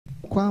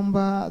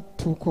kwamba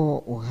tuko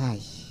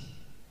uhai,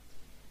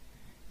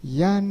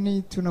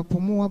 yani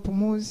tunapumua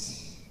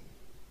pumuzi.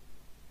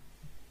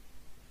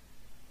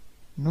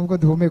 Nubwo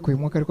duhumeka uyu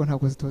mwuka ariko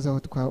ntabwo tuzi aho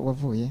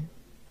twavuye,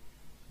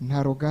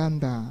 nta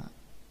ruganda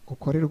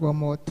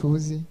ukorerwamo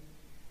tuzi,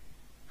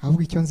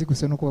 ahubwo icyo nzi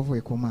gusa nuko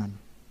wavuye ku Mana.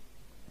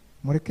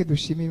 Mureke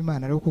dushime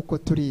Imana rero kuko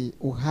turi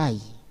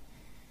uhai,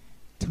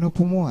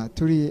 tunapumua,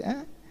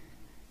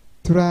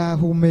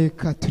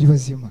 turahumeka, turi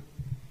bazima,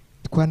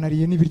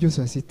 twanariye n'ibiryo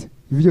saa sita.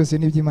 Ibi byose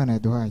ni iby'Imana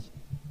yaduhaye.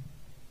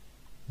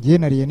 Ngiye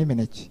nariye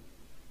n'imineke.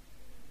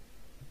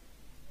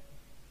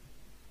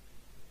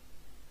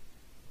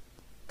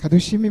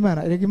 Kadushima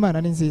Imana, erega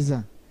Imana ni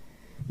nziza.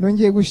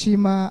 Nongeye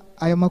gushima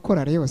ayo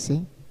makorari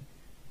yose,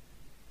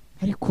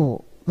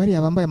 ariko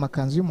bariya bambaye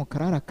amakanzu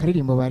y'umukara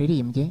akaririmbo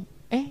baririmbye,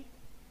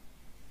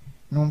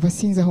 numva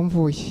sinzi aho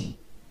mvuye.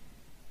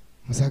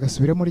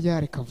 Muzagasubiramo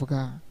ryari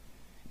kavuga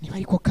niba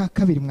ariko ka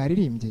kabiri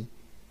mwaririmbye.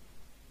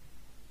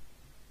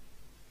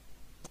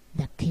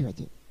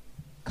 Ndakibage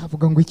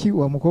kavuga ngo iki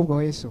wa mukobwa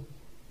wa Yesu?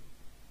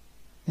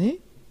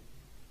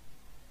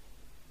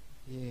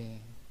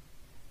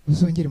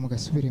 Uzongere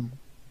mugasubiremo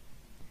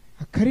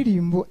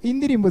akaririmbo.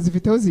 Indirimbo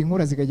zifite aho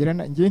zinkura zikagera,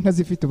 ngiye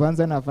ntazifite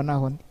ubanza nava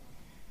naho ndi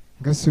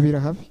ngasubira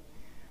habi.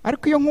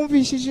 Ariko iyo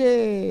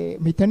nkumvishije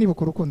mpita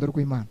nibuka urukundo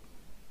rw'Imana.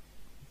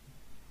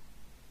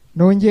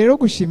 Nongeye rero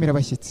gushimira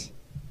abashyitsi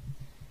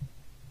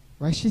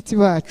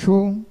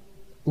bacu,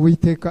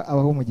 Uwiteka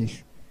abaho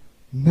umugisha.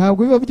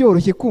 Ntabwo biba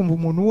byoroshye kumva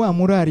umuntu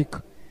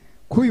wamurarika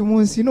ku uyu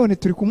munsi. None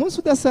turi ku munsi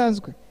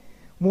udasanzwe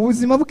mu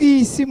buzima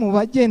bw'isi, mu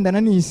bagendana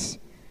n'isi.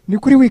 Ni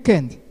kuri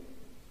weekend,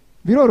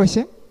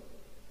 biroroshye.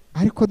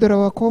 Ariko dore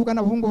abakobwa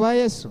n'abahungu ba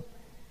Yesu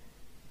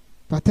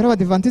batari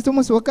abadivantiste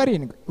umunsi wa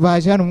karindwi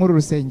baje hano muri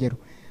urusengero.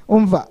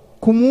 Umva,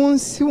 ku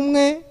munsi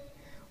umwe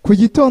ku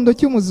gitondo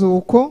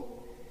cy'umuzuko,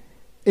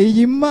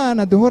 iyi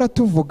Mana duhora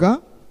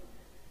tuvuga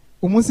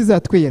umunsi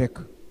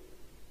izatwiyereka,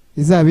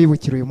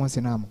 izabibukira uyu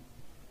munsi namwe.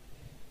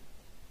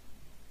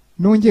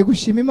 Nongeye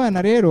gushima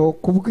Imana rero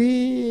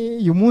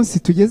kubw'uyu munsi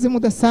tugeze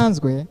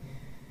mudasanzwe,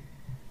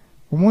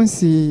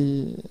 umunsi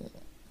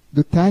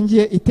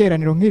dutangiye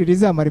iteraniro nk'iri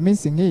rizamara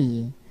iminsi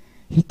nk'iyi.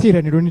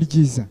 Iteraniro ni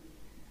ryiza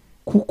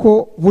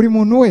kuko buri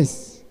muntu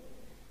wese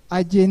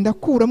agenda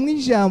akuramo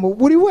ijambo,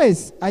 buri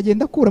wese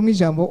agenda akuramo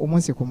ijambo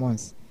umunsi ku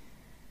munsi,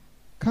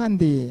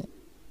 kandi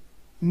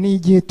ni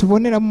igihe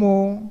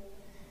tuboneramo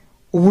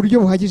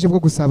uburyo buhagije bwo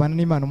gusabana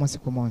n'Imana umunsi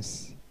ku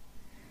munsi.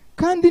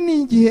 Kandi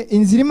ni igihe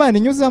inzira Imana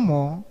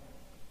inyuzamo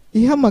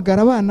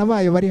ihamagara abana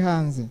bayo bari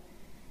hanze.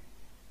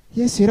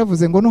 Yesu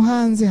yaravuze ngo no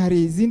hanze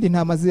hari izindi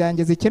ntama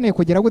zanjye zikeneye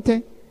kugera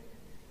gute?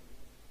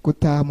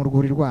 Gutaha mu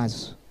rwuri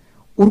rwazo.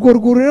 Urwo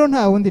rwuri rero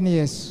nta wundi ni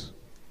Yesu.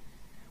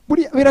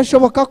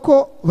 Birashoboka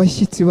ko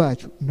bashyitsi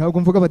bacu, ntabwo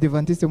mvuga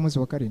abadivantiste umunsi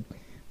wa karindwi,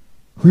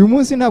 uyu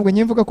munsi ntabwo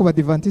nyemvuga ku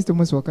badivantiste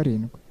umunsi wa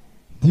karindwi,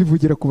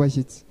 ndivugira ku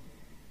bashyitsi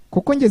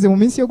kuko ngeze mu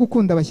minsi yo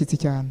gukunda abashyitsi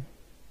cyane.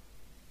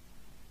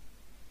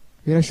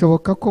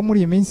 Birashoboka ko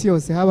muri iyi minsi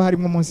yose haba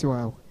harimo umunsi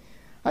wawe,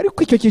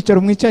 ariko icyo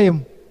cyicaro mwicayemo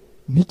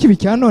ntikibi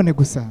cya none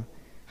gusa,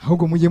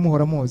 ahubwo mujye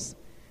muhora muzi.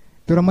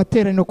 Dore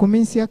amateraniro ku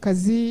minsi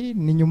y'akazi,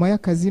 ni nyuma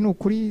y'akazi, ni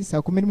ukuri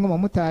saa 11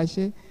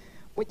 mutashye,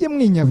 mujye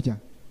mwinyabya,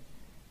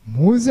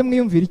 muze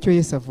mwiyumvira icyo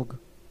Yesu avuga.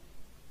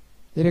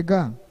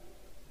 Erega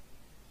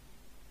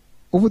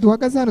ubu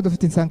duhagaze hano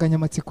dufite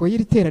insanganyamatsiko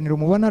y'iri teraniro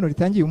mubona hano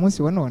ritangiye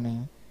umunsi wa none,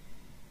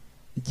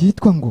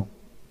 ryitwa ngo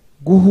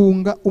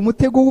guhunga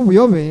umutego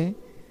w'ubuyobe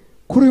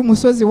kuri uyu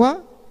musozi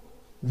wa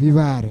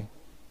Bibare.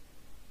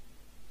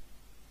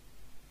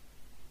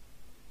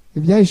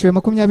 Ibyahishuwe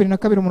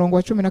 22 umurongo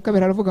wa 12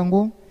 haravuga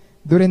ngo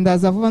dore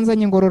ndaza vuba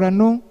nzanye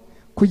ingororano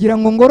kugira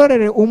ngo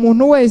ngororere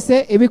umuntu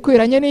wese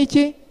ibikwiranye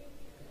n'iki.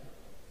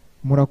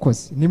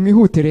 Murakoze,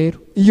 nimwihute rero,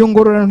 iyo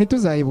ngororano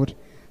ntituzayibura,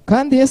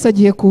 kandi Yesu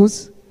agiye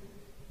kuza.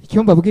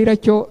 Icyo mbabwira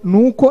cyo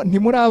nuko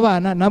ntimuri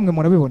abana, namwe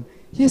murabibona,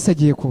 Yesu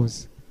agiye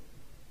kuza.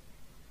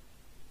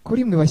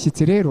 Kuri mwe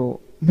bashyitsi rero,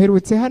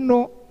 mperutse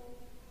hano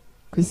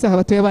ku isaha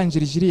bato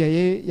yabanjirije iriya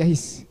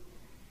yahise,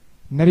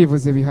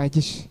 narivuze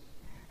bihagije.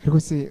 Ariko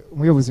se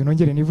umuyobozi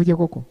nongere nivuge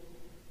koko?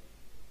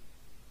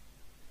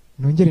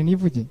 Nongere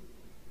nivuge?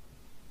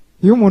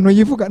 Iyo umuntu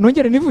yivuga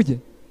nongere nivuge?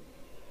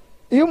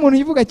 Iyo umuntu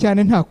yivuga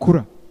cyane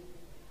ntakura,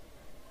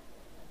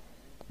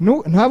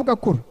 ntabwo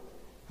akura,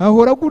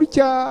 ahora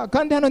gutya.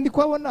 Kandi hano ndi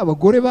kubona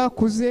abagore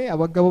bakuze,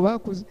 abagabo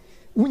bakuze.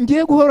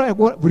 Ngiye guhora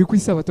buri ku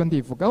isabato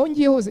ndivuga, aho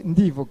ngiye hose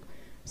ndivuga.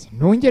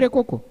 Nongere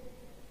koko?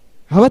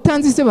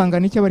 Abatanzi se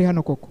bangana iki bari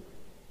hano koko?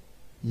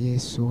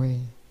 Yesu we,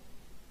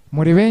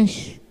 muri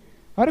benshi.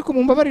 Ariko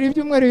mumbabarira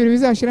ibyumweru bibiri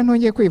bizashira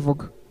ntongeye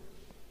kwivuga.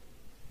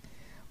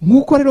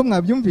 Nkuko rero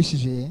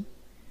mwabyumvishije,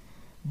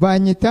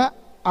 banyita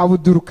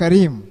Abdul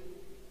Karim.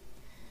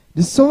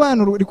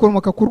 Risobanura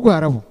rikomoka ku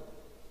rwarabo,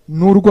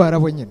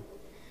 n'urwarabo nyine.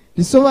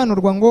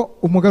 Risobanurwa ngo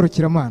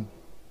umugarukiramana.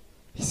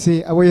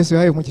 Ese abo Yesu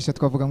yahaye umugisha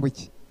twavuga ngo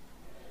iki?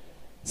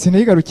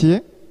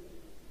 Sinayigarukiye.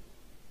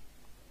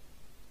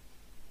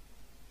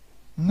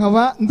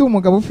 Nkaba ndi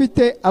umugabo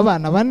ufite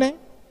abana 4,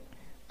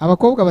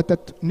 abakobwa 3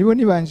 nibo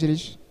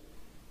nibanjirije.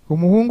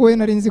 Umuhungu we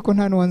nari nzi ko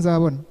nta n'uwo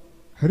nzabona,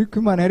 ariko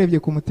Imana yarebye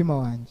ku mutima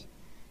wanjye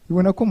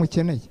ibona ko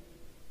mukeneye.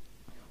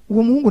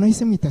 Uwo muhungu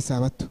nahise mwita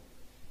Sabato.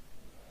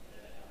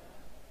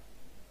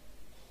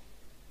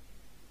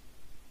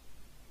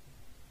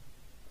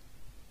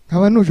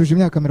 Nkaba nujuje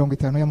imyaka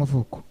 50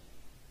 y'amavuko.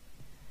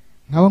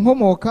 Nkaba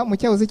nkomoka mu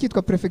cyahoze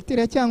cyitwa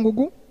prefecture ya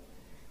Cyangugu,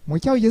 mu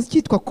cyahoze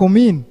cyitwa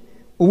commune,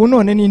 ubu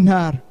none ni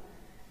intara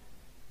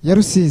ya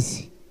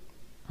Rusizi.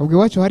 Ubwo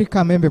iwacu hari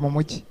Kamembe mu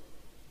mujyi,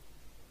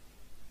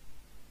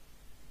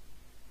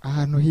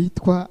 ahantu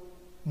hitwa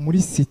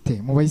muri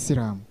site mu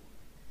Bayisilamu.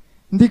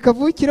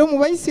 Ndikavukira mu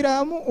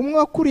Bayisilamu, umwe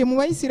wakuriye mu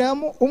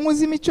Bayisilamu,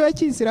 umuzi imico ya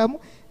Kiyisilamu,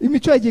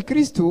 imico ya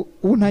Gikristo,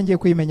 ubu ntangiye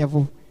kuyimenya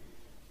vuba.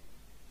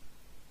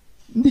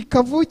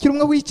 Ndikavukira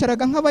umwe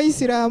wicaraga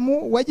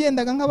nk'Abayisilamu,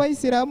 wagendaga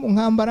nk'Abayisilamu,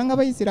 nkambara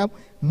nk'Abayisilamu,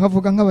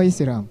 nkavuga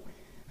nk'Abayisilamu.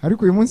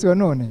 Ariko uyu munsi wa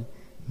none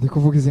ndi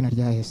kuvuga izina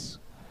rya Yesu.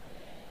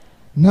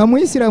 Nta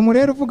Muyisilamu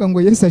rero uvuga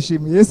ngo Yesu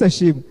ashimwe, Yesu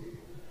ashimwe.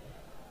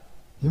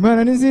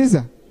 Imana ni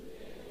nziza.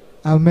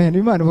 Amen.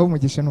 Imana ibahe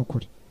umugisha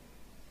n'ukuri.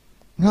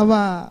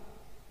 Nkaba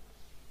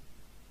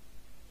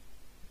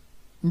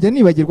njye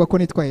nibagirwa ko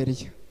nitwa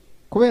Eliya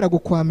kubera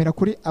gukwamira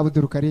kuri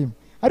Abdul Karim,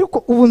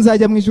 ariko ubu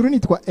nzajya mu ijuru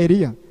nitwa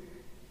Eliya.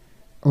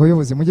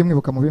 Abayobozi mujye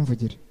mwibuka mu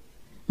bimvugire.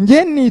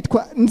 Njye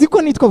nzi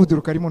ko nitwa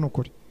Abdul Karim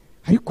n'ukuri,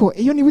 ariko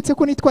iyo nibutse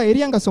ko nitwa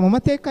Eliya ngasoma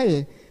amateka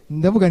ye,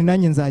 ndavuga ni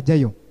nanjye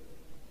nzajyayo,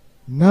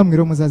 namwe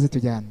rero muzaze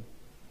tujyana.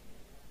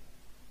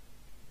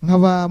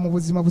 Nkaba mu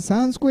buzima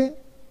busanzwe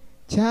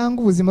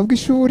cyangwa ubuzima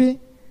bw'ishuri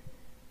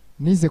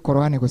nize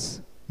Korani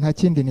gusa, nta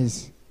kindi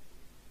nize.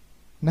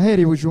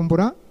 Nahereye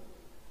Bujumbura,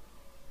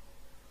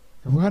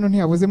 ubu hano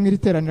ntiyabuze mu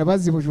iteraniro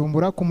bazi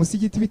Bujumbura ku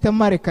musigiti bita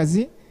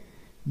Marekazi,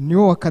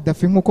 niwo wa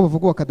Kadafi nk'uko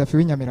bavuga wa Kadafi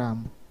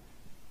w'Inyamirambo.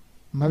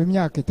 Maba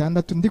imyaka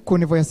 6 ndi ku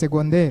niveau ya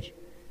secondaire,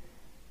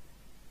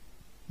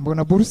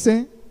 mbona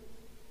bourse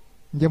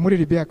njye muri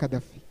Libya ya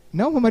Kadafi,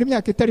 naho mpamara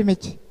imyaka itari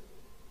mike.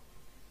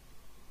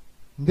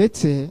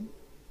 Ndetse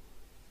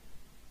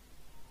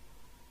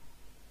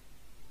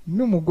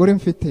n'umugore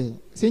mfite,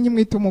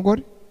 sinyimwita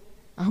umugore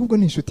ahubwo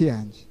ni inshuti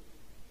yanjye,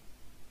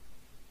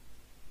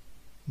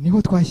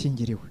 niho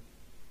twashyingiriwe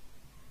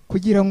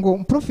kugira ngo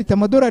mprofite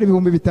amadolari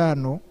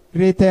 5,000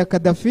 leta ya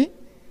Kadafi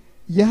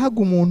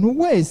yahaga umuntu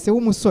wese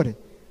w'umusore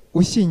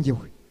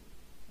ushyingiwe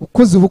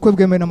ukoze ubukwe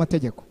bwemewe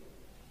n'amategeko.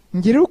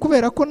 Ngirira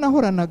kubera ko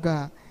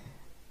nahoranaga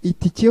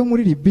itike yo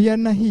muri Libya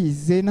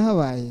nahize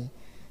nahabaye,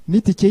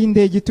 n'itike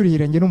y'indege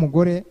iturihiranye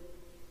n'umugore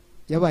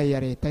yabaye ya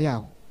leta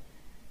yaho,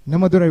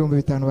 n'amadolari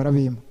 5,000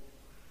 barabima.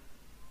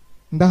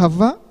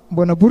 Ndahava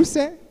mbona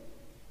bourse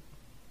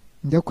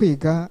njya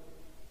kwiga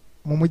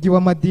mu mujyi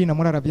wa Madina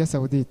muri Arabia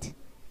Saudite.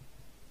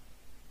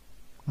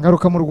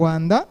 Ngaruka mu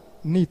Rwanda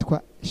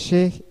nitwa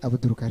Sheih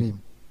Abdul Karim.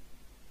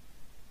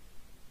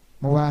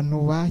 Mu bantu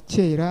ba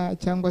kera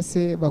cyangwa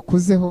se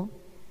bakuzeho,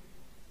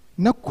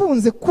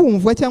 nakunze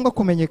kumva cyangwa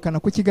kumenyekana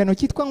ku kiganiro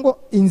cyitwa ngo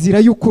Inzira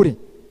y'Ukuri,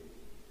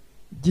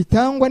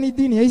 gitangwa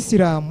n'idini ya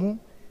Isilamu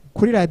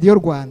kuri Radio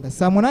Rwanda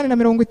saa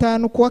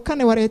 8:50 ku wa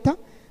 4 wa leta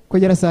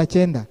kugera saa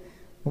 9.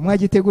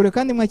 Umwagitegure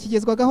kandi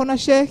mwakigezwagaho na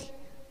Sheih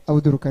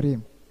Abdul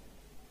Karim.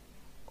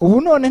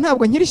 Ubu none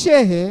ntabwo nkiri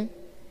Sheih,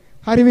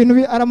 hari ibintu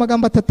ari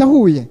amagambo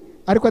atatahuye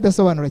ariko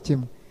adasobanura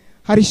kimwe.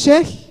 Hari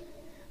Sheih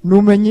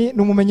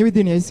n'umumenyi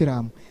w'idini ya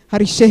Isilamu,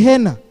 hari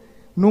Shehena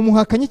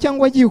n'umuhakanyi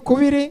cyangwa wagiye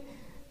ukubiri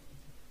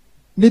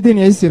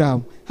n'idini ya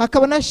Isilamu,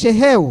 hakaba na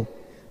Shehew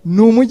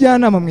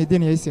n'umujyanama mu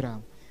idini ya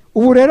Isilamu.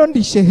 Ubu rero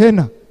ndi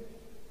Shehena,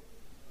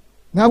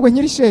 ntabwo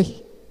nkiri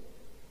Sheih.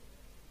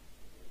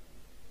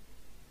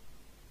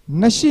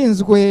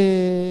 Nashinzwe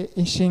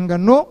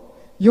inshingano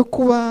yo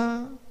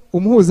kuba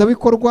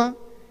umuhuzabikorwa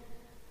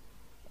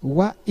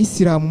wa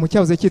Isilamu mu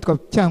cyahoze cyitwa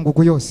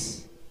Cyangugu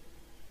yose.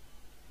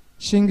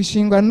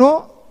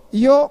 Inshingano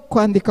yo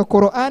kwandika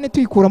Korani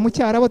tuyikura mu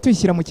Cyarabu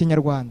tuyishyira mu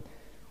Kinyarwanda.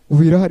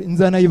 Ubu irahari,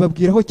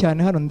 nzanayibabwiraho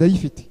cyane hano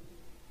ndayifite.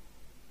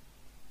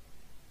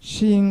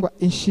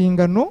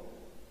 Inshingano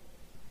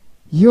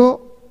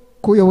yo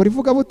kuyobora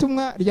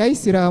ivugabutumwa rya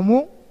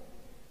Isilamu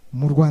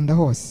mu Rwanda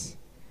hose,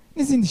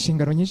 n'izindi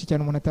nshingano nyinshi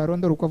cyane umuntu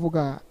atarondora uko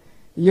avuga.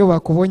 Iyo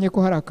bakubonye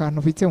ko hari akantu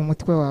ufite mu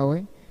mutwe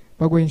wawe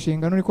baguha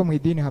inshingano, niko mu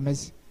idini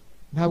hameze.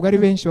 Ntabwo ari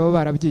benshi baba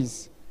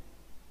barabyize.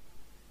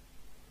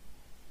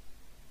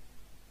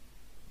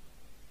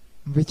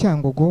 Mve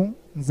Cyangugu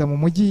nza mu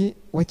mujyi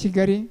wa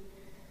Kigali,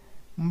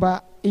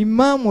 mba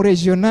imamu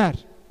regional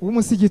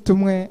w'umusigiti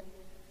umwe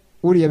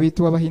uriya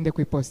bita w'Abahinde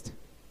ku iposita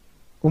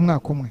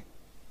umwaka umwe.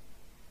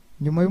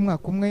 Nyuma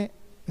y'umwaka umwe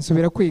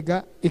nsubira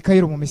kwiga i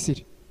Kairo mu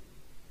Misiri.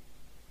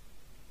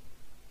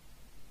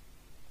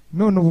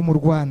 None ubu mu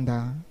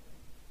Rwanda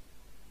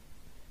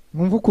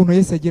mwumva ukuntu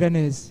Yesu agira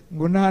neza,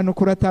 ngo nta hantu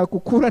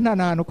kuratakukura, nta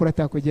hantu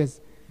kuratakugeza.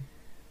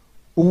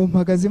 Ubu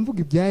mpagaze mvuga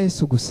ibya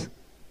Yesu gusa.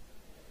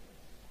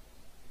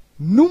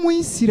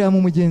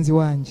 N'umuyisilamu mugenzi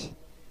wanjye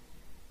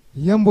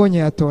iyo mbonye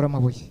yatora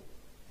amabuye,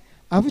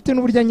 afite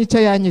n'uburyo anyica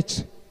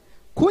yanyica.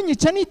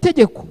 Kunyica ni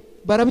itegeko,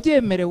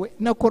 barabyemerewe,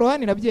 na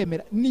Korani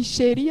irabyemera, ni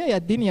sheria ya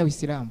dini ya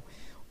Isilamu.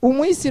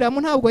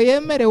 Umuyisilamu ntabwo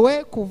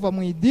yemerewe kuva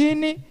mu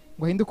idini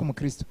ngo ahinduke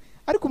umukristo,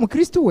 ariko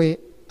umukristo we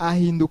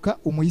ahinduka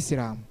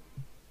umuyisilamu.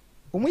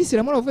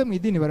 umuyisilamu uravuye mu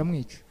idini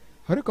baramwica,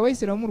 ariko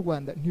abayisilamu mu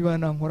Rwanda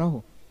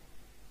ntibanankoraho,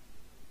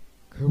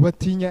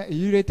 batinya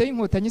iyi leta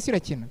y'inkotanyi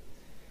sirakina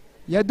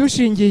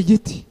yadushingiye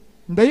igiti,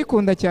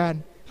 ndayikunda cyane,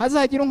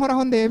 hazagira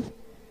unkoraho ndebe.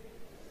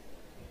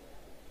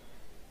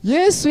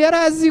 Yesu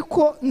yarazi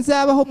ko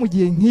nzabaho mu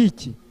gihe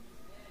nk'iki,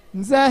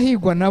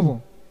 nzahigwa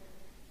nabo,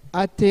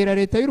 atera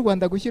leta y'u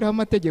Rwanda gushyiraho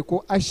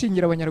amategeko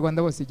ashingira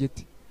abanyarwanda bose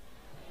igiti.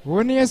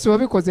 Uwo ni Yesu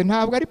wabikoze,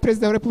 ntabwo ari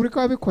perezida wa repubulika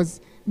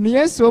wabikoze, ni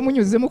Yesu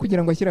wamunyuzemo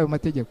kugira ngo ashyire ayo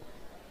mategeko.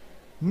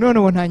 None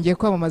ubu ntangiye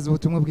kwamamaza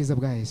ubutumwa bwiza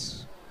bwa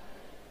Yesu,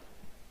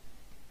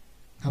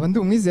 nkaba ndi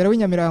umwizera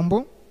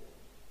w'inyamirambo.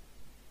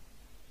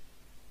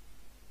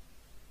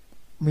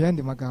 Mu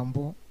yandi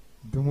magambo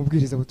ndi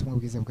umubwiriza ubutumwa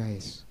bwiza bwa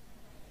Yesu,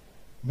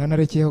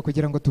 nanarekeyeho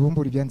kugira ngo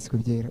tubumbure ibyanditswe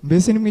byera.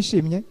 Mbese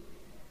nimwishimye?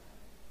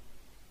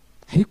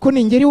 Ariko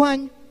ningeri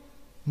wanyu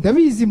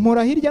ndabizi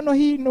mpora hirya no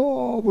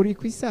hino buri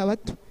ku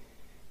isabato,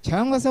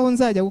 cyangwa se aho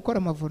nzajya gukora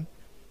amavuna.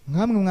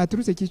 Nkamwe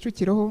mwaturutse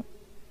Kicukiro,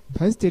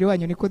 pasiteri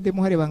wanyu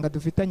Nikodemu hari banga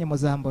dufitanye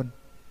muzambona.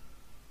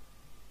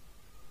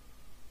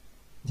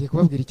 Ngiye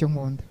kubabwira icyo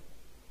nkunda,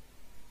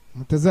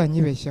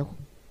 mutazanyibeshyaho.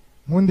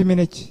 Nkunda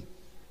imineke,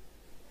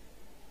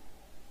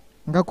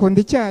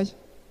 ngakunda icyayi,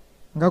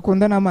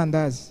 ngakunda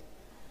n'amandazi.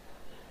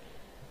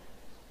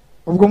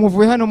 Ubwo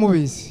muvuye hano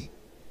mubizi,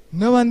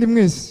 n'abandi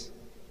mwese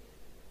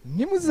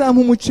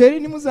nimuzampa umuceri,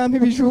 nimuzampa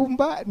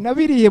ibijumba,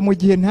 nabiriye mu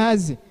gihe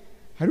ntazi,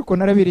 ariko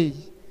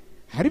narabiriye.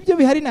 Hari ibyo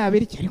bihari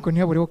nabirya, ariko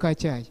ntihabureho ka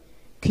cyayi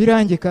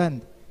kirange,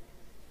 kandi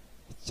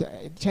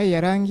cyayi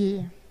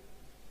yarangi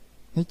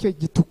nicyo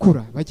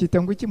gitukura, bakita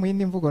ngo iki mu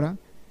yindi mvugora,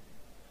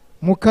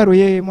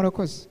 mukaruye.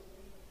 Murakoze.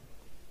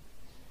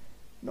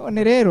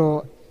 None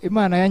rero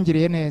Imana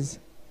yangiriye neza,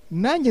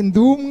 nanjye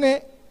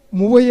ndumwe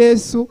mu bo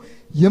Yesu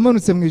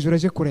yamanutse mu ijuru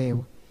aje kureba.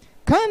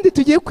 Kandi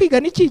tugiye kwiga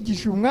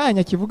n'ikigisha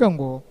umwanya kivuga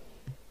ngo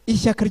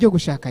ishyaka ryo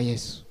gushaka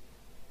Yesu.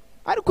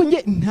 Ariko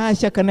nge nta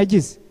shyaka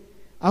nagize,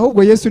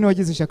 ahubwo Yesu niwe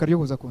wagize ishyaka ryo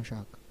kuza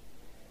kunshaka.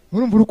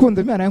 Murumva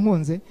urukundo Imana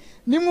yankunze.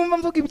 Nimwumva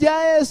mvuga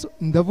ibya Yesu,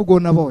 ndavuga uwo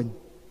nabonye,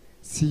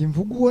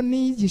 simvuga uwo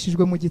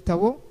nigishijwe mu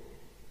gitabo.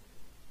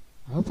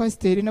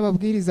 Abapasiteri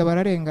n'ababwiriza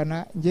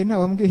bararengana, nge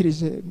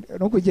ntawambwirije,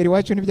 no kugera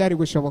iwacu ntibyari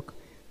gushoboka.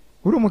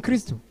 Uri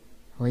umukristo?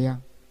 Oya.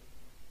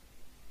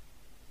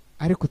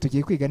 Ariko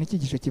tugiye kwiga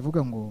n'ikigisho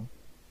kivuga ngo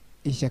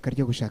ishyaka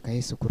ryo gushaka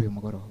Yesu kuri uyu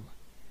mugoroba.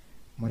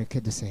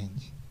 Mureke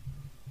dusenge.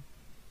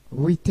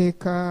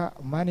 Uwiteka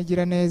Mana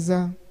igira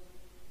neza,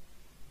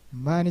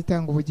 Mana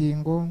itanga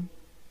ubugingo,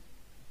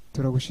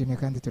 turagushimye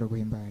kandi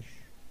turaguhimbaje.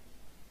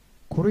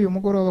 Kuri uyu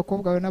mugoroba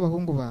abakobwa bawe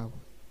n'abahungu bawe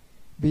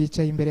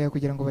bicaye imbere yawe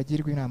kugira ngo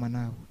bagirwe inama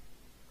nawe.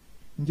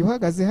 Njye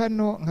uhagaze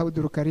hano nka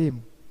Abdul Karim,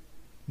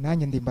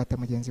 nanjye ndimbata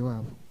mugenzi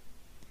wabo,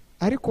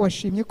 ariko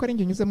washimye ko ari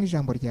njye unyuza mu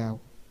ijambo ryawe.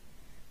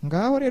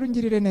 Ngaho rero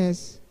ungirire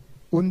neza,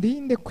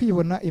 undinde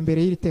kwibona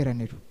imbere y'iri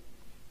teraniro,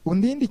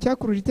 undinde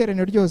icyakurura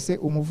iteraniro ryose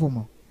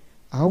umuvumo,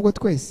 ahubwo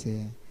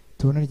twese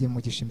tubonere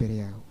umugisha imbere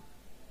yawe.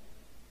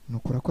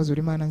 Nuko urakoze,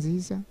 uri Imana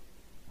nziza,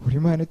 uri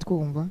Imana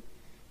twumva,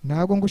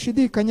 ntabwo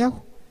ngushidikanyaho,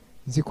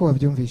 nzi ko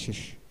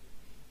wabyumvishije.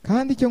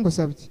 Kandi icyo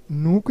ngusabye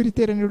ni uko iri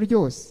teraniro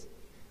ryose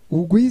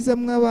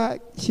ugwizamwo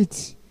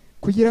abashyitsi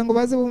kugira ngo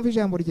baze bumve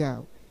ijambo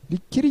ryawe,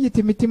 rikirigite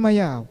imitima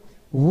yabo,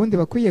 ubundi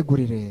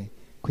bakwiyegurire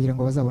kugira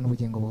ngo bazabone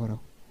ubugingo buhoraho.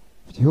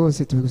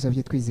 Byose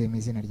tubigusabye twizeye mu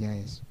izina rya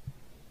Yesu.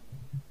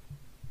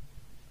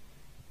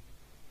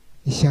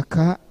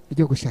 Ishyaka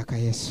ryo gushaka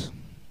Yesu.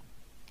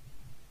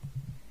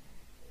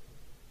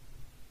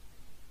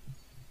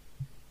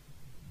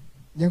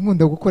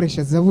 Nkunda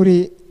gukoresha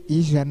Zaburi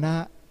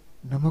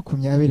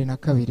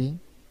 122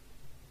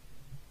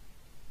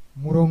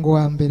 murongo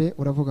wa mbere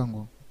uravuga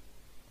ngo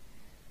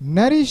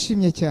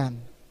narishimye cyane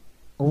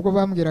ubwo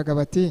bambwiraga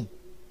bati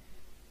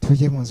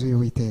tujye mu nzu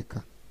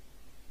y'Uwiteka.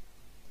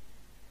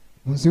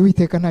 Mu nzu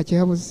y'Uwiteka nta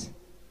kihabuze,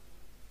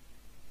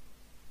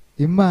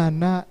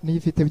 Imana niyo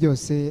ifite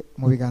byose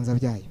mu biganza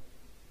byayo.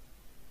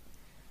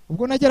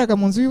 Ubwo nageraga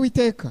mu nzu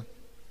y'Uwiteka,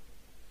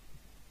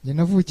 njye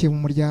navukiye mu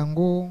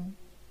muryango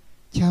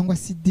cyangwa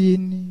se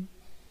idini.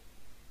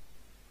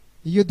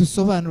 Iyo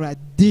dusobanura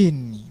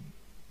dini,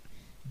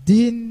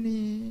 dini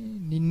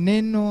ni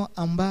neno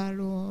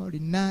ambalo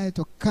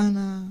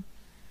linatokana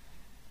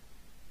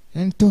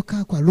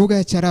linatoka kwa lugha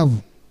ya Kiarabu.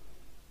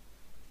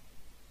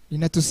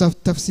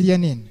 Linatutafsiria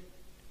nini?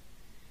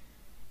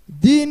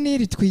 Dini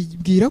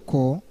ritwibwira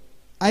ko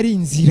ari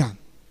inzira,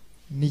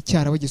 ni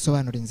Icyarabu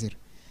gisobanura inzira.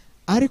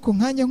 Ariko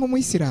nkanjye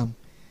nk'umuyisilamu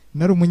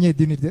nari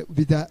umunyedini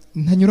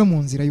ntanyura mu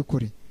nzira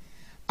y'ukuri.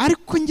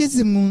 Ariko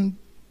ngeze mu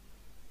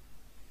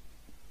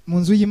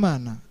nzu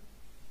y'Imana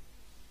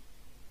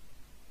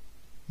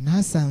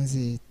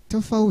nasanze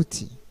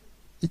tofauti,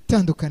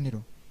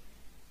 itandukaniro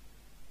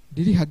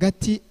riri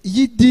hagati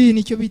y'idini,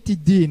 icyo bita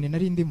idini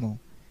nari ndimo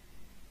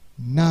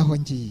naho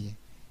ngiye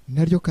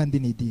naryo, kandi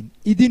ni idini.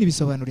 Idini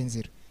bisobanura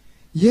inzira.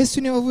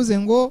 Yesu niwe wavuze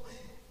ngo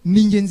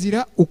ni njye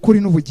nzira, ukuri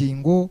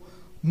n'ubugingo,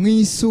 mu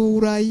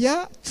isura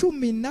ya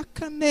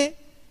 14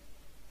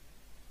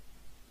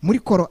 muri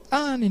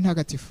Korani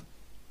ntagatifu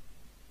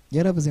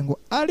yaravuze ngo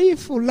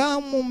alifu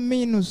lamu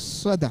minu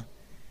sada,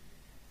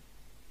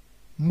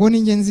 ngo ni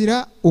njye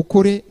nzira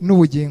ukuri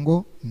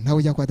n'ubugingo, ntawe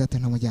ujya kwa data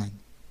ntamujyanye.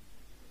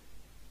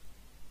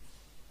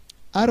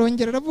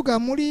 Arongera aravuga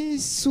muri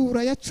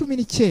sura ya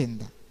 19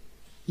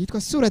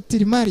 yitwa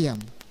surati Mariam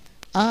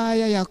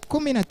aya ya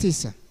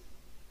 19,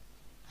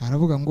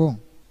 aravuga ngo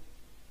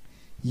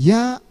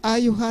ya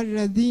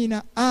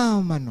ayuhaladhina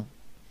amanu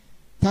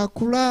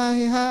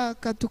takulahe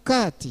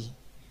hakatukati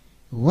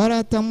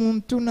wala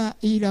tamuntuna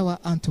ila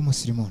wa antum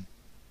muslimun.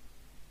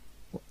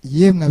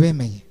 Yemwe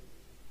abemeye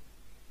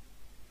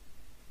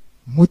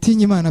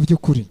mutinye Imana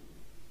by'ukuri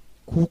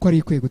kuko ari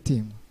ikwiye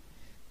gutinywa,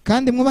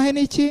 kandi mwubahe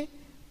n'iki?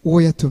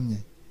 Uwo yatumye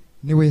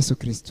niwe Yesu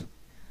Kristo.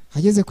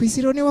 Hageze ku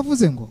isi rero niwe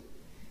wavuze ngo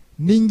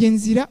ni njye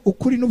nzira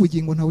ukuri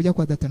n'ubugingo, ntawe ujya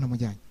kwa data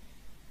ntamujyanye.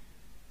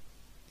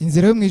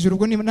 Inzira yo mu ijuru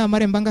ubwo ni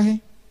amarembo angahe?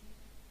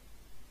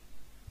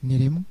 Ni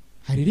rimwe.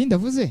 Hari irindi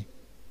avuze?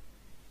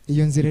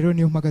 Iyo nzira rero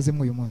niyo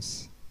mpagazemo uyu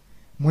munsi.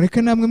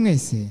 Mureke namwe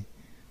mwese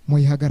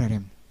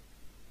muyihagararemo.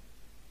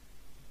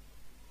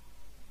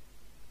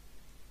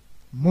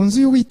 Mu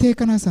nzu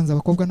y'Uwiteka nasanze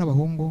abakobwa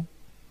n'abahungu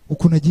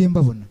uko nagiye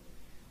mbabona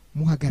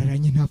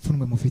muhagararanye nta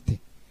pfunwe mufite,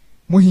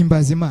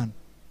 muhimbaza Imana.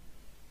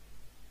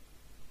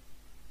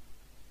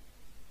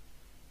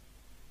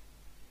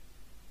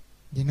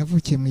 Njye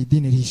navukiye mu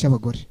idini rihisha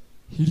abagore.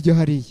 Hirya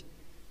hariya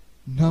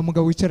nta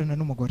mugabo wicarana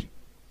n'umugore,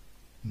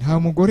 nta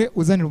mugore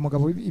uzanira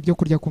umugabo ibyo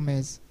kurya ku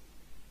meza,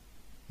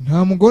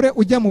 nta mugore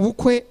ujya mu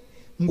bukwe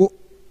ngo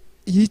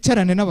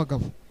yicarane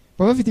n'abagabo.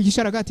 Baba bafite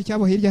igisharagati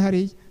cyabo hirya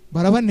hariya,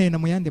 barabanena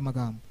mu yandi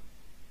magambo.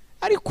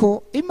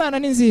 Ariko Imana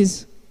ni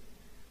nziza,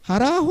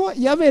 hari aho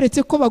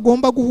yaberetse ko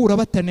bagomba guhura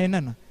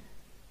batanenana.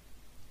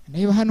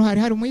 Niba hano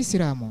hari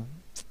umuyisilamu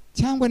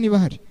cyangwa niba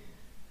hari,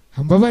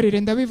 mbabarire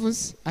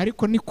ndabivuze,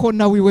 ariko niko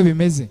nawe iwe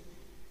bimeze.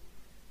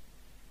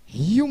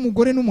 Iyo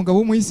umugore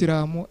n'umugabo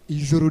w'umuyisilamu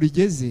ijoro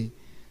rigeze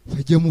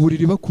bajya mu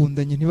buriri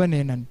bakundanye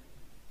ntibanenane,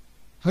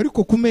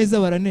 ariko ku meza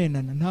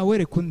baranenana.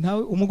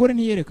 Umugore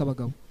ntiyereka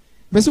abagabo.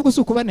 Mbese ubwo si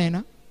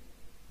ukubanena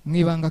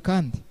mwibanga,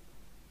 kandi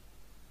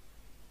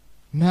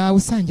ntawe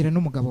usangira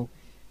n'umugabo.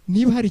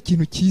 Niba hari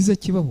ikintu cyiza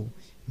kibaho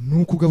ni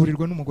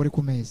ukugaburirwa n'umugore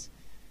ku meza.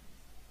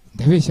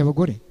 Ndabeshya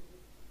abagore?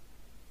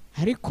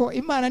 Ariko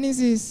Imana ni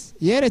nziza,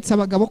 yeretse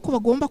abagabo ko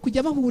bagomba kujya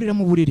bahurira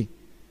mu buriri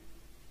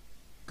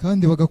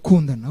kandi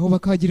bagakundana, aho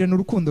bakagirana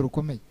urukundo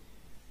rukomeye.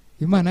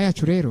 Imana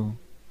yacu rero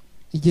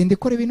igenda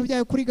ikora ibintu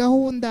byayo kuri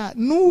gahunda,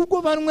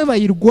 nubwo bamwe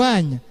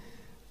bayirwanya,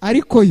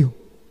 ariko yo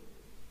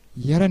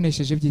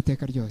yaranesheje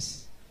by'iteka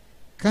ryose.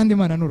 Kandi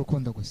Imana ni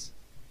urukundo gusa.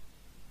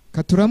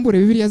 Katurambure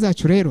Bibiliya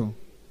zacu rero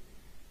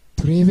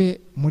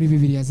turebe muri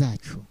Bibiliya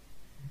zacu,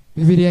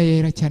 Bibiliya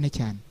yera cyane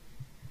cyane,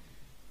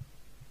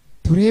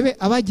 turebe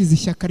abagize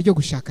ishyaka ryo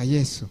gushaka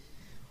Yesu.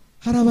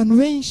 Hari abantu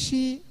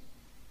benshi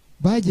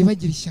bagiye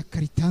bagira ishyaka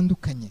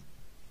ritandukanye.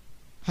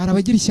 Hari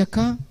abagira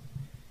ishyaka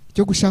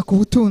ryo gushaka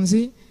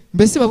ubutunzi,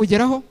 mbese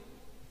babugeraho?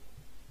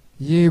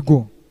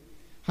 Yego.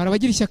 Hari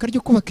abagira ishyaka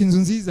ryo kubaka inzu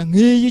nziza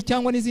nk'iyi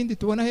cyangwa n'izindi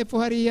tubona hepfo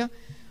hariya,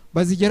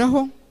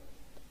 bazigeraho?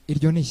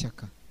 Iryo ni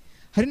ishyaka.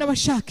 Hari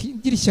n'abashaka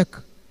igira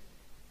ishyaka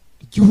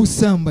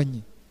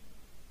ry'ubusambanyi.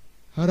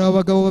 Hari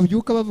abagabo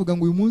babyuka bavuga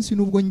ngo uyu munsi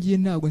nubwo ngiye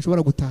ntabwo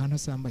nshobora gutaha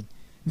ntasambanye.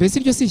 Mbese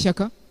iryo si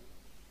ishyaka?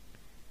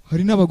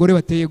 Hari n'abagore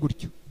bateye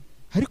gutyo,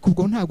 ariko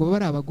ubwo ntabwo baba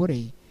ari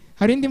abagore.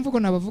 Hari indi mvugo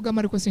nabavugamo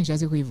ariko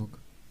sinshatse kuyivuga.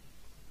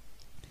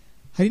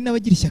 Hari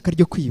n'abagira ishyaka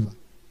ryo kwiba,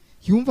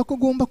 yumva ko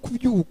agomba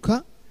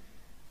kubyuka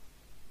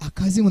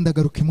akazi ngo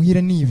ndagaruke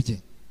muhira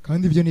nibye,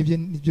 kandi ibyo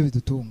nibyo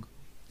bidutunga.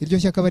 Iryo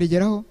shyaka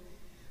barigeraho?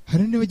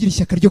 Hari n'abagira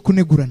ishyaka ryo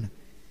kunegurana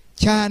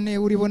cyane.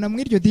 Uribona mu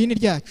iryo dini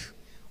ryacu,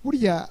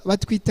 burya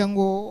batwita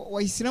ngo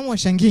Waislamu wa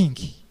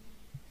shangingi,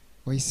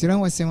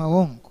 Waislamu wasema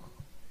wongo,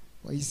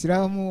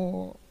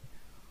 Waislamu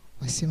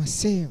wasema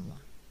sema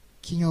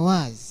kinywa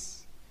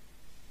wazi.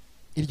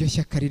 Iryo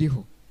shyaka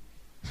ririho.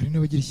 Hari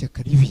n'abagira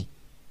ishyaka ribi,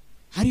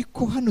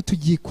 ariko hano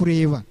tugiye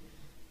kureba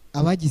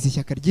abagize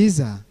ishyaka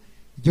ryiza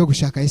ryo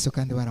gushaka Yesu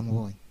kandi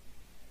baramubonye.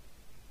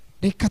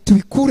 Reka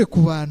tubikure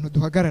ku bantu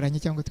duhagararanye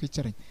cyangwa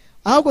twicaranye,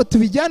 ahubwo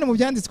tubijyane mu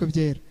byanditswe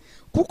byera.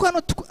 Kuko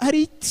hano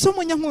hari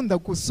isomo nyankunda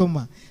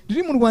gusoma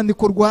riri mu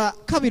rwandiko rwa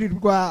kabiri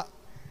rwa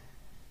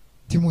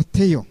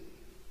Timoteyo.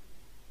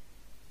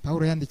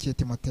 Pawulo yandikiye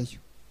Timoteyo.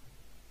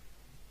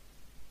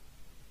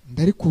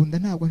 Ndarikunda,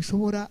 ntabwo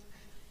nshobora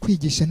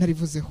kwigisha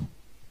narivuzeho,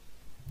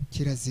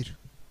 kirazira.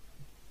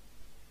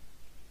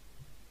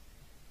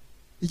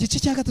 Igice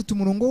cya 3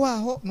 umurongo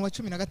waho ni wa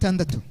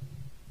 16.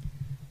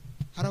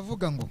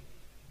 Haravuga ngo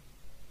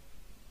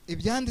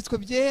ibyanditswe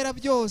byera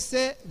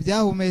byose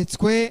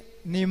byahumetswe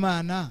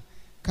n'Imana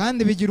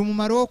kandi bigira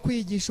umumaro wo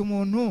kwigisha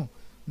umuntu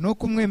no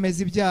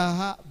kumwemeza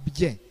ibyaha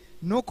bye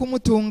no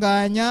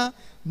kumutunganya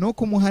no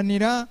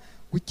kumuhanira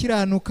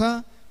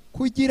gukiranuka,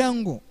 kugira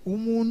ngo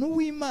umuntu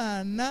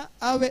w'Imana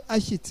abe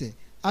ashyitse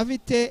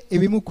afite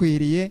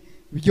ibimukwiriye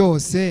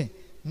byose,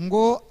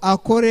 ngo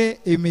akore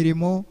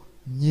imirimo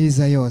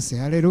myiza yose.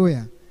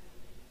 Haleluya.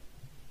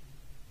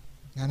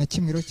 Nta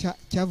kimwe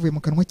cyavuye mu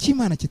kanwa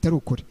cy'Imana kitari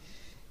ukuri.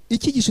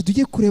 Ikigisho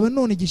tugiye kureba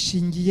none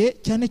gishingiye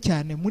cyane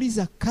cyane muri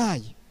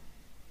Zakayo.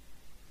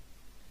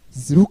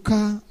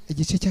 Luka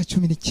igice cya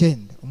 19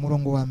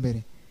 umurongo wa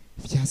mbere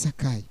bya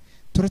Zakayo.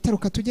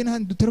 Turataruka tujye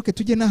n'ahandi, dutaruke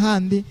tujye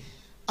n'ahandi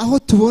aho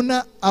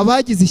tubona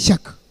abagize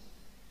ishyaka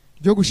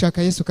ryo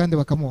gushaka Yesu kandi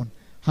bakamubona.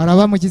 Hari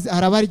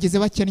abarigize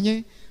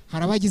bakennye,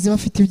 hari abagize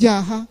bafite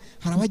ibyaha,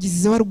 hari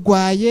abagize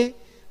barwaye,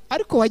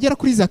 ariko wagera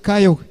kuri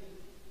Zakayo we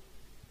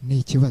ni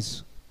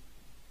ikibazo.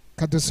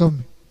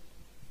 Kadusome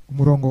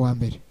umurongo wa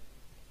mbere,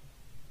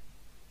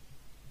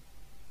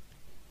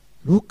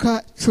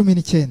 Luka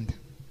 19.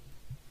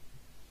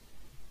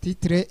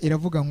 Titre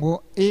iravuga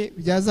ngo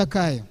bya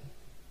Zakayo.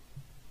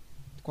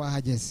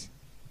 Twahageze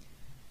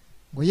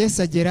ngo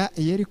Yesu agera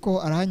i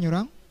Yeriko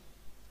arahanyura,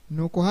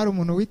 nuko hari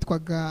umuntu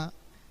witwaga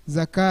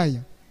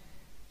Zakayo,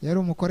 yari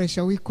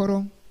umukoresha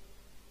w'ikoro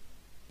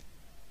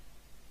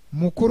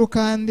mukuru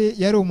kandi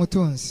yari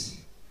umutunzi.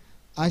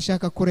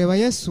 Ashaka kureba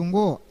Yesu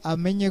ngo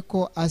amenye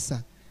ko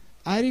asa,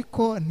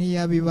 ariko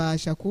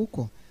ntiyabibasha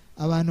kuko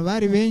abantu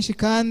bari benshi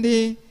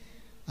kandi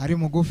ari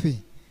mugufi.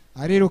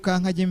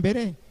 Arirukanka ajya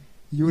imbere,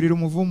 yurira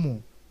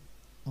umuvumu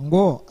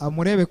ngo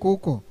amurebe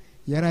kuko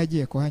yari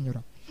agiye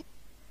kuhanyura.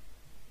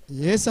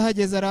 Yesu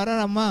ahageze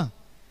arararama,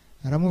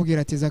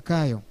 aramubwira ati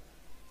Zakayo,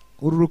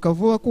 ururuka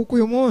vuba kuko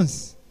uyu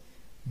munsi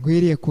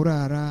ngwiriye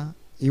kurara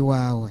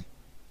iwawe.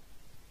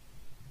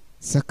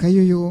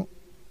 Zakayo yo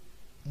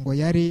ngo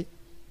yari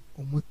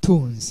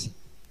umutunzi,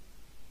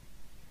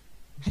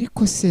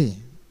 ariko se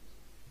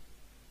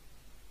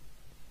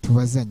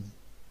tubazanye,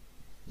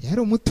 yari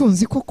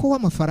umutunzi koko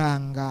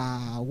w'amafaranga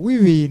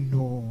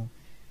w'ibintu?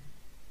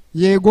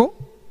 Yego,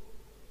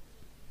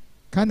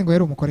 kandi ngo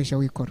yari umukoresha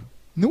w'ikoro.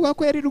 Nuko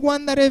ko yari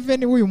Rwanda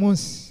Revenue w'uyu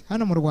munsi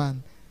hano mu Rwanda.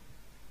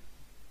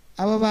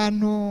 Aba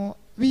bantu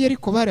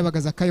b'Yeriko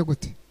barebaga Zakayo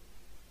gute?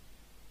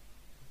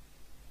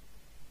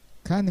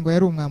 Kandi ngo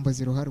yari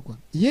umwambuzi ruharwa.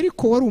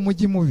 Yeriko wari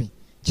umujyi mubi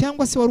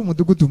cyangwa se wari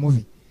umudugudu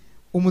mubi.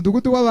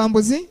 Umudugudu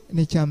w'abambuzi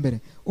ni icya mbere,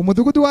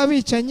 umudugudu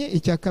w'abicanyi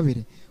icya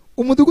kabiri,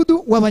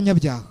 umudugudu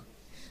w'abanyabyaha.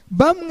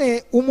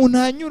 Bamwe umuntu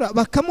hanyura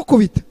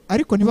bakamukubita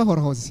ariko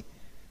ntibahorohoze,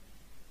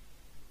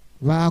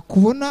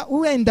 bakubona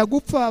wenda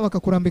gupfa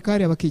bakakurambika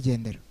hariya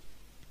bakigendera.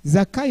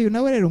 Zakayo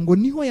nawe rero ngo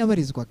niho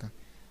yabarizwaga,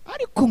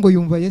 ariko ngo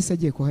yumva Yesu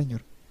agiye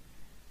kuhanyura.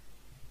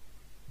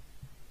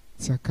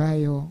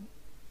 Zakayo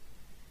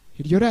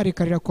iryo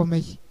rarika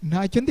rirakomeye,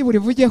 ntacyo ndi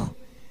burivugeho,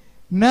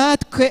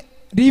 natwe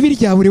ribi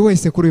rya buri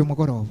wese kuri uyu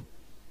mugoroba.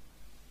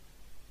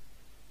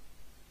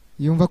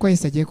 Yumva ko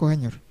Yesu agiye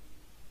kuhanyura,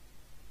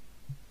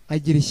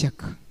 agira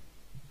ishyaka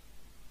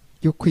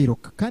ryo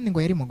kwiruka, kandi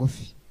ngo yari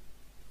mugufi.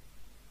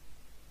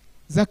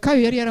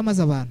 Zakayo yari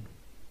yaramaze abantu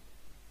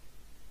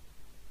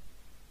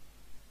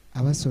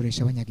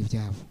abasoresha abanyaga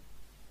ibyabo,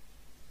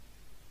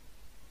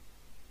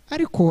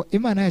 ariko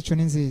Imana yacu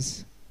ni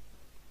nziza.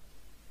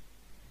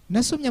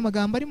 Nasomye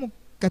amagambo ari mu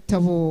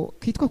gatabo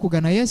kitwa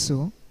Kugana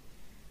Yesu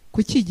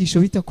ku cyigisho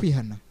bita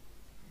kwihana,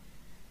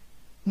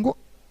 ngo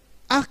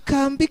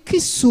akambi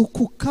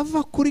k'isuku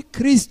kava kuri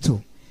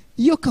Kristo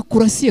iyo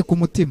kakurasiye ku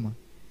mutima,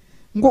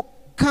 ngo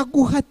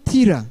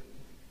kaguhatira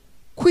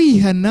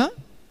kwihana,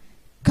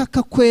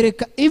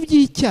 kakakwereka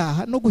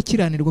iby'icyaha no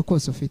gukiranirwa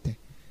kose ufite,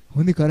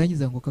 ubundi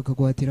karangiza ngo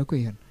kakaguhatira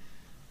kwihana.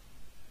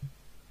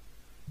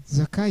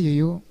 Zakayo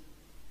yo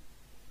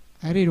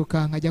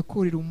arirukanka ajya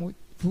kurira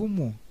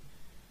umuvumu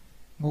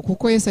ngo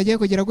kuko Yesu agiye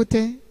kugira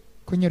gute?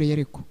 Kunyura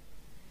Yeriko.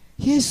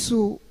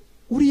 Yesu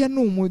uriya ni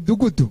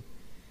umudugudu,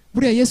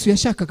 buriya Yesu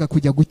yashakaga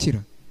kujya gukira,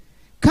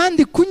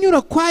 kandi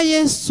kunyura kwa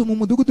Yesu mu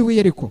mudugudu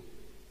w'Yeriko,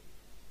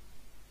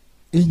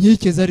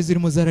 inkike zari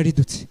zirimo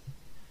zararidutse,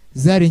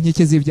 zari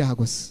inkike z'ibyaha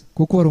gusa,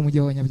 kuko wari umujyi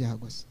w'abanyabyaha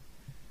gusa.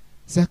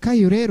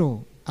 Zakayo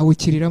rero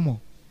awukiriramo.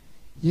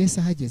 Yesu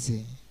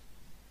ahageze,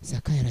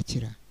 Zakayo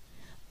arakira,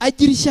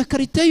 agira ishyaka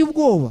riteye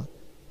ubwoba,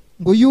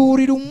 ngo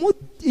yurira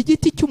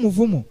igiti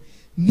cy'umuvumu,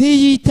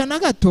 ntiyita na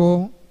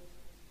gato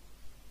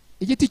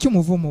igiti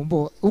cy'umuvumu.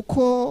 Mbo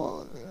uko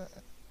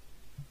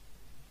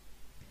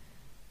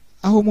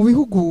aho mu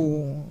bihugu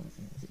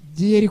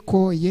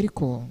by'Yeriko,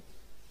 Yeriko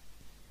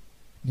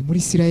ni muri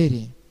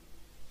Isirayeli,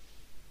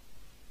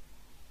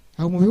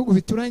 aho mu bihugu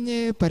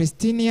bituranye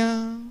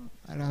Palestina,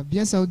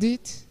 Arabia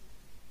Saudite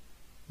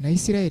na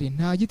Isirayeli,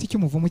 nta giti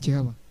cy'umuvumu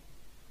kihaba.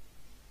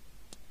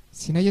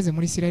 Sinageze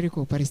muri Isirayeli,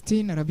 ko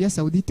Palestina, Arabia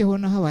Saudite ho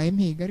nahabaye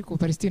mpiga, ariko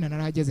Palestina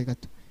narahageze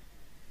gato.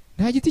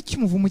 Nta giti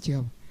cy'umuvumu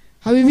kihaba,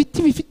 haba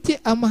ibiti bifite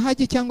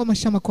amahage cyangwa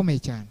amashami akomeye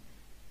cyane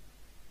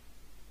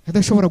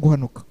adashobora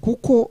guhanuka,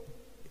 kuko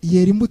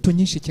yera imbuto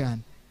nyinshi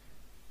cyane.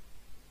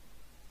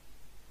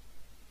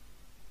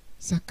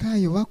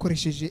 Zakayo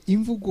bakoresheje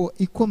imvugo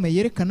ikomeye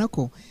yerekana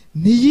ko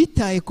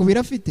ntiyitaye ku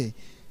birafite,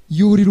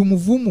 yurira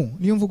umuvumu.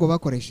 Niyo mvugo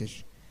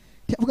bakoresheje,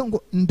 avuga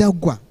ngo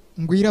ndagwa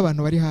ngwira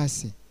abantu bari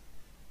hasi.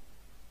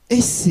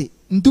 Ese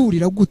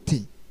ndurira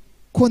gute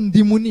ko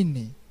ndi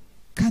munini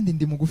kandi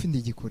ndi mugufi,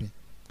 ndi gikure?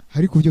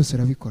 Ariko byose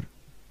arabikora.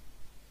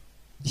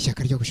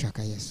 Ishyaka ryo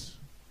gushaka Yesu.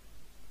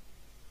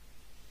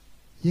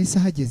 Yesu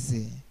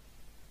ahageze,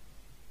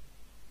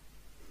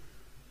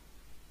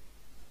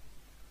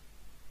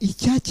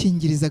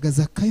 icyakingirizaga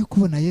Zakayo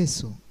kubona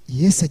Yesu,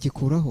 Yesu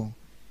agikuraho.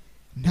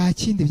 Nta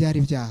kindi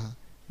byari byaha,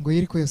 ngo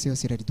Yeriko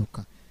yose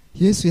irariduka.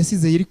 Yesu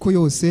yasize Yeriko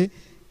yose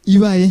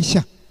ibaye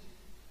nshya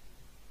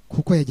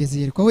kuko yageze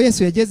Yeriko. Aho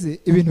Yesu yageze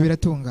ibintu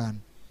biratungana,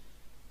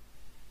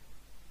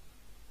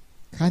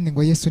 kandi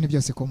ngo Yesu ni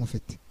byose ko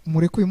mufite.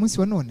 Mureke uyu munsi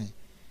wa none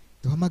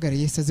duhamagare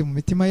Yesu aze mu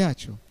mitima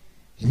yacu,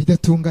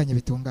 ibidatunganye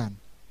bitungana.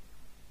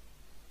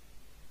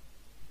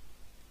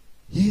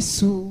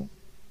 Yesu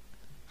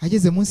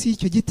ageze munsi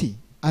y'icyo giti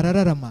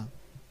arararama,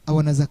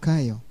 abona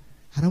Zakayo,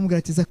 aramubwira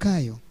ati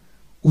Zakayo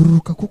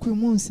ururuka kuko uyu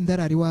munsi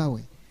ndarari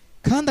wawe,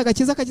 kandi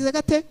agakiza kagize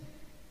gate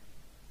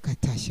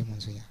gatashye mu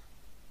nzu yawe.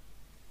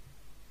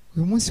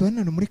 Uyu munsi wa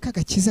none muri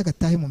kagakiza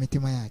gatahe mu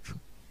mitima yacu.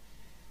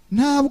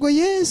 Ntabwo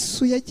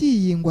Yesu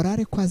yagiye ngo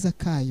arare kwa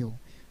Zakayo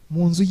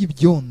mu nzu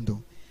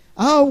y'ibyondo,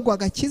 ahubwo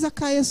agakiza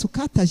ka Yesu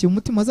katashye mu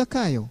mutima wa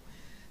Zakayo.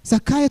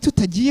 Zakayo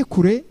tutagiye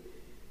kure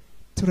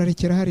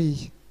turarekera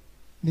hariya.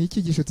 Ni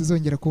icyigisho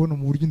tuzongera kubona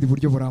mu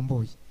buryo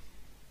burambuye.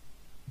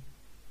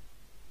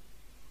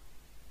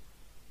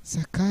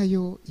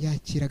 Zakayo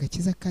yakira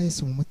agakiza ka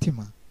Yesu mu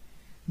mutima,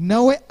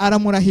 nawe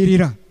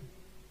aramurahirira,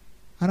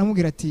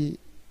 aramubwira ati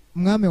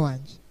mwami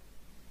wanjye,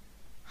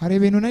 hari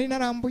ibintu nari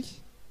narambuye,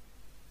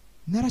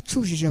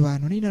 naracujije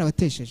abantu, nari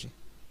narabatesheje,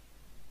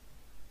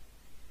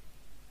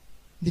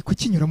 ndi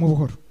kukinyuramo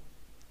buhoro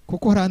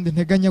kuko harandi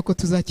nteganya ko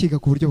tuzakiga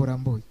ku buryo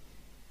burambuye.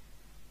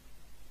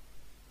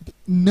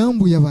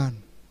 Nambuye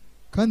abantu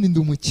kandi ndi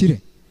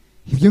umukire,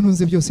 ibyo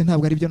ntunze byose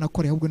ntabwo ari byo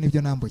nakoreye ahubwo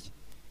nibyo nambuye,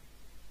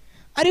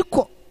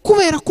 ariko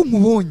kubera ko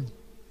nkubonye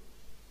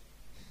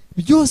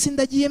byose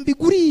ndagiye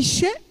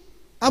mbigurishe,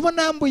 abo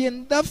nambuye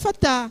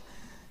ndafata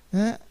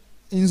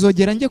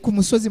inzogera njye ku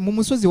musozi, mu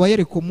musozi wa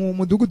Yeriko, mu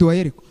mudugudu wa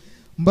Yeriko,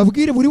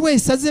 mbabwire buri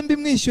wese aze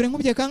mbimwishyure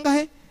nkubye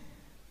kangahe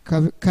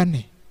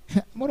 4.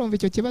 Murumva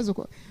icyo kibazo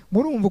ko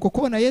murumva uko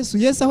kubona Yesu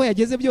aho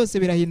yageze byose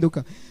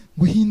birahinduka,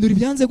 ngo hindura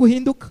ibyanze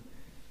guhinduka,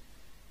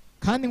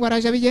 kandi ngo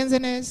araje abigenze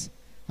neza.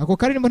 Ako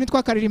karirimbo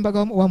ntitwakaririmbaga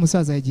wa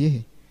musaza yagiye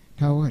he?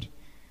 Ntawe uhari.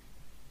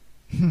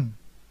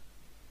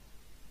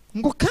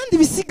 Ngo kandi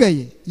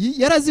bisigaye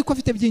yarazi ko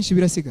afite byinshi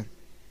birasigara,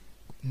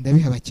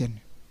 ndabiha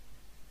abakene.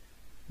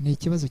 Ni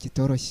ikibazo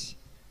kitoroshye,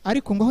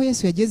 ariko ngo aho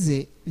Yesu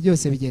yageze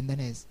byose bigenda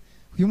neza.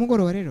 Uyu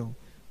mugoroba rero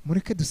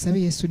mureke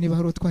dusabe Yesu, niba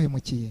hari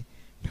utwahemukiye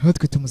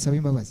natwe tumusabe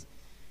imbabazi.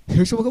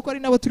 Birashoboka ko ari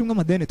nabo turimo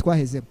amadeni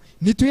twahezemo,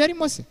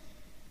 ntituyarimo se.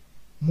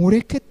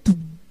 Mureke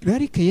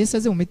turarike Yesu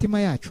aze mu mitima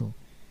yacu,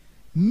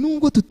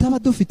 nubwo tutaba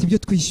dufite ibyo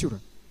twishyura,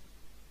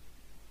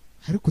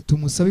 ariko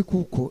tumusabe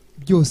kuko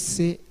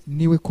byose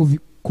niwe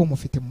ko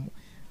mufite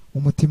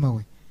mu mutima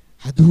we.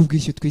 Haduha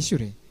ubwishyu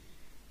twishyure,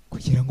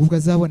 kugira ngo ubwo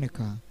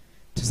azaboneka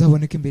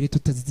tuzaboneka imbere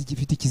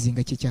tutazifite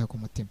ikizinga cy'icyaha ku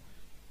mutima.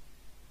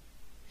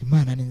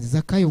 Imana ni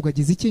nziza. Zakayo ubwo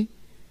agize iki?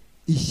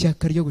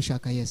 Ishyaka ryo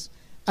gushaka Yesu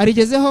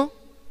arigezeho.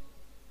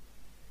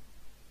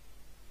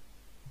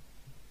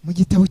 Mu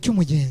gitabo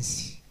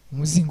cy'umugenzi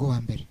umuzingo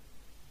wa mbere,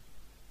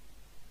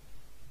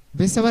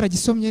 mbese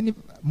baragisomye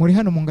muri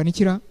hano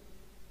munganikira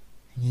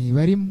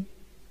barimo.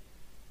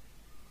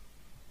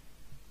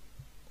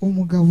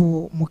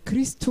 Umugabo mu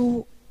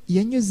Kristo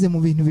yanyuze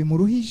mu bintu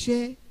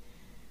bimuruhije,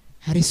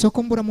 hari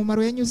isoko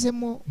mburamumaro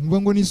yanyuzemo,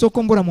 ngo ni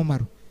isoko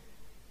mburamumaro.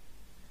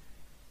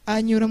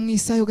 Anyura mu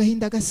isayo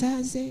gahinda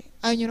gasaze,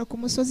 anyura ku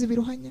musozi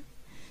biruhanya,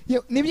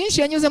 ni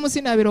byinshi yanyuzemo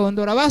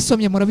sinabirondora,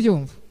 basomye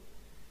murabyumva.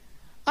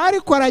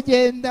 Ariko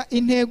aragenda,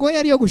 intego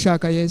yari yo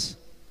gushaka Yesu.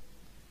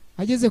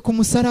 Ageze ku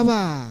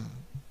musaraba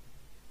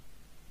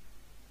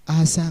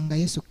ahasanga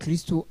Yesu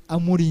Kristo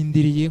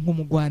amurindiriye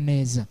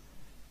nk'umugwaneza.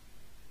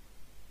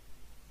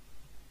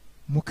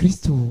 Mu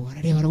Kristo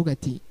arareba aravuga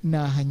ati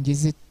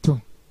nahangeze to,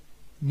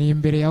 ni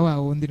imbere ya wa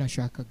wundi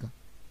nashakaga,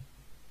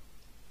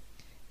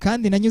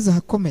 kandi nanyuze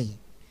ahakomeye,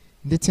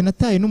 ndetse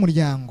nataye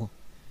n'umuryango,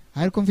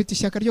 ariko mfite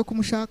ishyaka ryo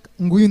kumushaka,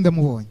 nguyu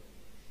ndamubonye.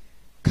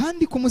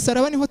 Kandi ku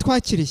musaraba niho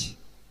twakiriye.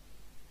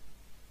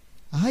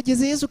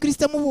 Ahageze Yesu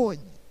Kristo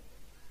amubonye,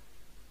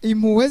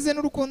 impuhwe ze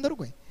n'urukundo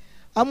rwe,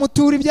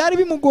 amutura ibyari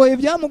bimugoye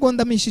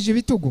byamugondamishije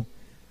ibitugu,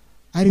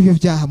 ari byo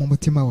byaha mu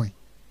mutima we.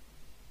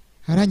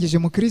 Arangije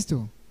mu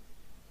Kristo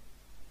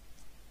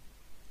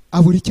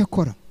abura icyo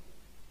akora,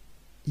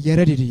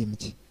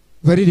 yararirimbye.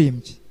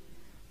 Baririmbye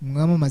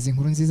mwamamaza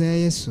inkuru nziza ya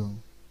Yesu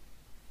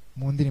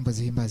mu ndirimbo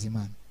zihimbaza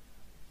Imana.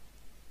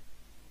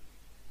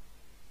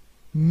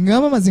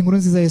 Mwamamaza inkuru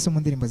nziza ya Yesu mu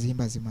ndirimbo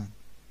zihimbaza Imana.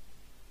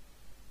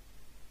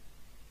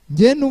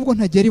 Njye nubwo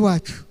ntagera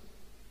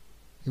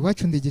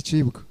iwacu ndi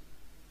igicibwa,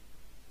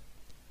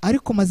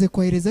 ariko maze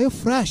koherezayo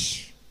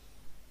flash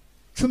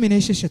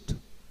 16.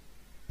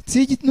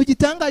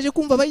 Ntugitangaje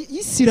kumva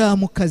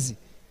abayisilamukazi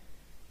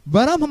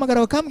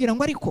barampamagara bakambwira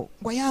ngo ariko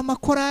ngo ya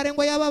makorare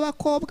ngo yaba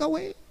bakobwa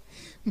we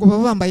ngo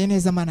baba bambaye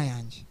neza mana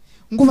yanjye,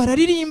 ngo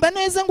bararirimba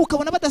neza, ngo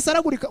ukabona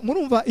badasaragurika.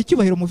 Murumva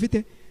icyubahiro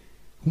mufite?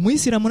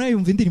 Umuyisilamu nawe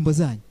yumva indirimbo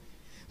zanyu,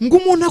 ngo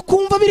umuntu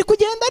akumva biri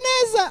kugenda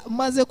neza.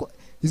 Maze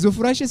izo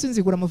flash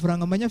sinzigura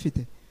amafaranga amanya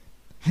afite,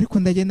 ariko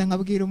ndagenda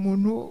nkabwira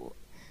umuntu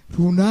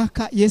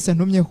runaka Yesu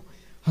antumyeho,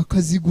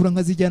 akazigura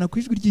nkazijyana ku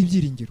ijwi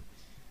ry'ibyiringiro.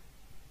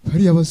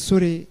 Hari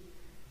abasore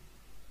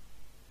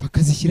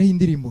bakazishyiraho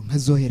indirimbo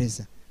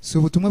nkazohereza. Si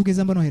ubutumwa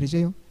bwiza mba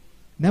noherejeyo?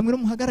 Namwe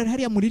muhagarare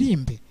hariya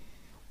muririmbe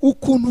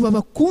ukuntu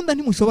babakunda,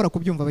 ntimushobora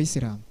kubyumva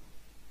abayisilamu.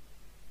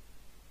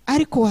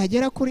 ariko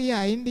wagera kuri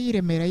ya yindi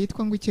y'iremera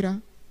yitwa ngo ikira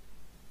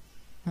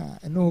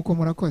nuko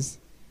murakoze.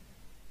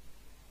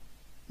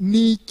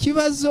 Ni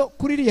ikibazo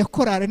kuri iriya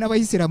korari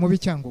n'abayisilamu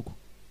b'Icyangugu,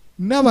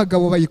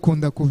 n'abagabo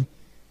bayikunda kubi,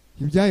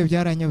 ibyayo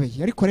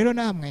byaranyobeye. Ariko rero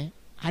namwe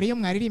hariyo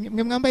mwaririmye,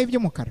 mwe mwambaye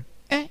iby'umukara,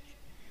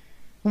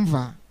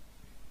 umva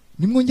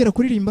nimwongera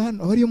kuririmba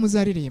hano hariyo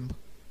muzaririmba.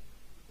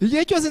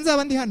 Igihe cyose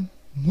nzaba ndi hano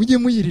mujye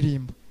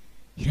muyiririmba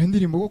iriya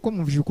ndirimbo, kuko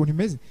mwumvise ukuntu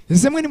imeze.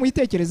 Ese mwe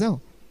nimuyitekerezaho,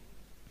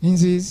 ni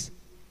nziza.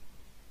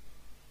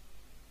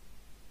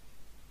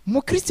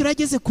 Umukristo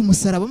yageze ku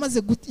musaraba,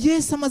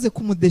 Yesu amaze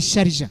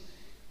kumudesharija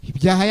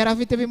ibyaha yari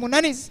afite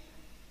bimunaniza,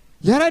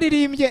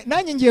 yararirimbye.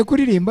 Nanjye ngiye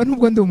kuririmba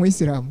nubwo ndi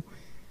umuyisilamu,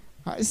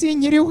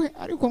 sinkiriwe,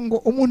 ariko ngo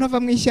umuntu ava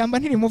mu ishyamba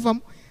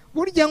ntirimuvamo.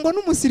 Burya ngo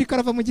n'umusirikare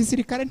ava mu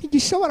gisirikare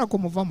ntigishobora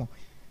kumuvamo,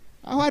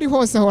 aho ari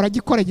hose ahora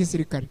agikora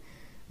gisirikare.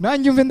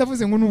 Nanjye umve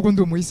ndavuze ngo nubwo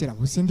ndi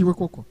umuyisilamu sindiwe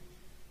koko.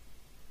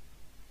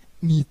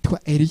 Nitwa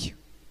Eliya.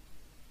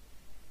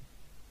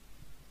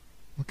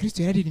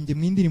 Umukristo yararirimbye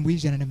mu indirimbo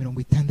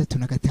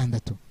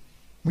y'166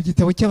 mu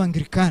gitabo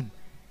cy'Abangirikani,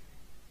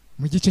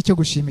 mu gice cyo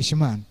gushimisha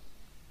Imana.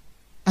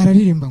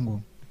 Araririmba ngo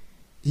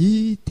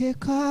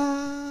iteka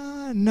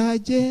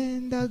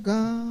nagendaga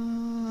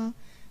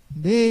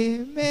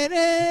ndemerewe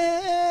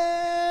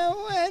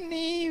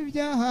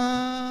n'ibyaha,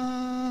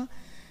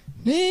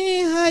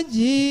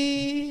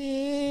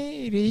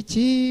 ntihagire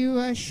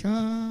ikibasha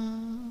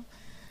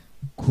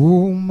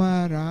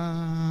kumara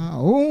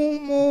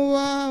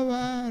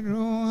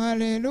umubabaro.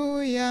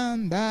 Haleluya,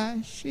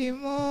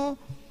 ndashima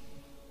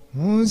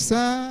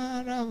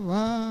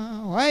musaraba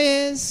wa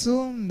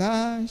Yesu,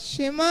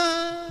 ndashima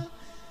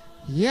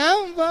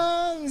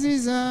yamba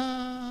nziza,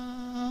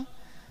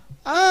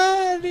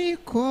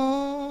 ariko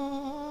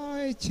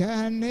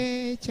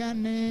cyane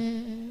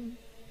cyane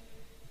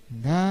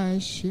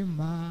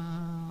ndashima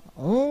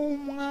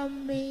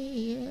umwami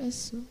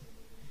Yesu.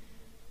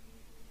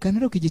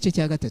 Kanaruka igice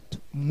cya gatatu,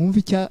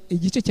 mwumve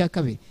igice cya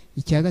kabiri,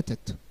 icya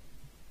gatatu.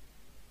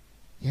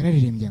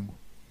 Yararirimbye ngo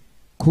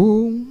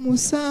ku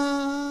musaraba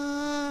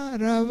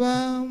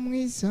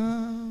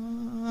mwiza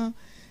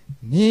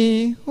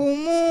ni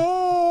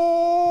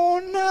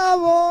umuntu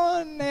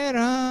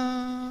abonera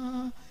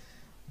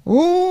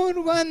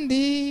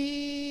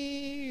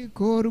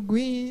urwandiko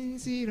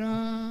rw'inzira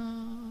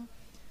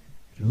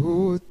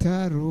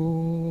rutari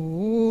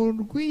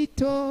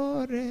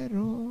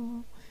urw'itorero.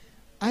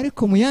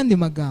 Ariko mu yandi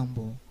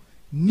magambo,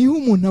 niho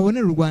umuntu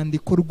abonera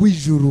urwandiko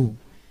rw'ijuru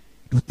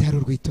rutari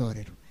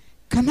urw'itorero.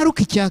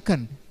 Kanaruka icya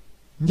kane,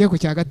 njye ku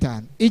cya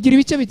gatanu, igira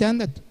ibice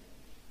 6.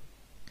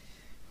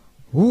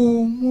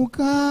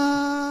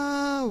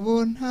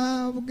 Umugabo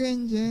nta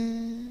bwenge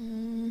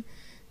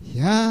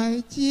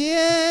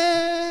yagiye,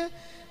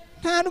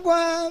 nta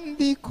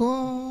rwandiko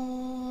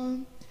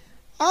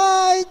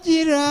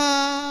agira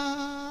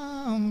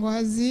ngo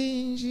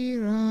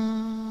azinjira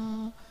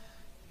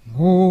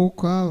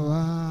nk'uko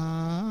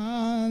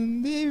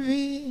abandi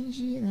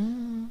binjira.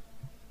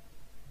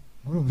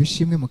 Murumva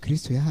ishimwe mu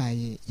Kristo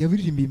yahaye,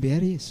 yabiririmba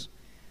imbere ya Yesu.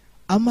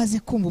 Amaze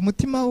kumva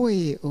umutima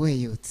we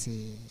weyutse,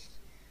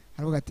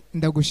 aravuga ati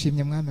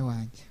ndagushimye mwami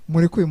wanjye,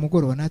 mureke uyu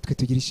mugoroba natwe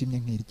tugira ishimye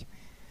nk'iryo.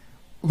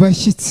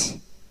 Bashyitsi,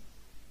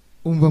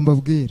 umva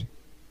mbabwire,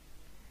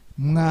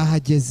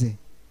 mwahageze,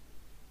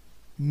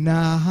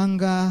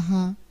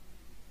 nahangaha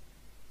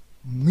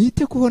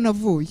mwite kubona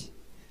avuye.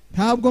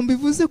 Ntabwo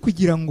mbivuze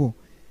kugira ngo,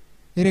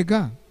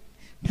 erega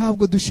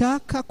ntabwo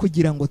dushaka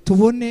kugira ngo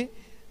tubone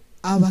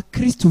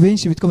abakristo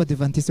benshi bitwa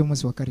abadivantiste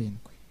b'umunsi wa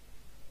karindwi.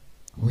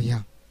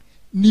 Oya,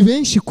 ni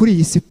benshi kuri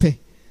iyi si pe,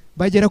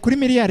 bagera kuri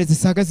miliyari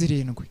zisaga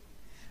 7.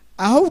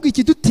 Ahubwo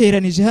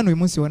ikiduteranije hano uyu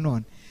munsi wa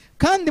none,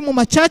 kandi mu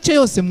macace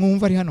yose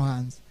mwumva ari hano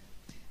hanze,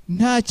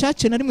 nta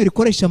cace na rimwe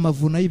rikoresha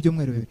amavuna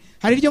y'ibyumweru 2.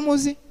 Hari iryo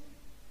muzi?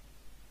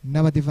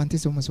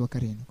 N'abadivantiste b'umunsi wa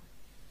karindwi.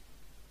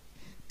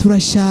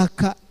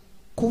 Turashaka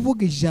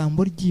kuvuga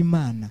ijambo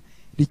ry'Imana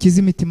rikiza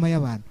imitima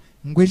y'abantu,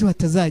 ngo ejo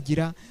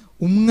hatazagira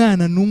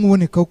umwana n'umwe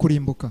ubonekaho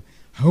kurimbuka.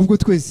 Ahubwo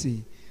twese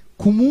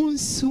ku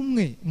munsi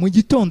umwe, mu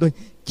gitondo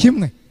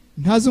kimwe,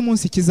 ntazi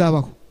umunsi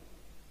kizabaho,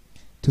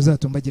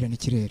 tuzatumbagirana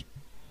ikirere.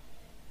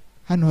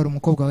 Hano hari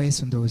umukobwa wa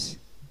Yesu ndozi.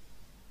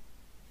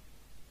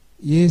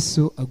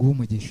 Yesu aguha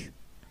umugisha.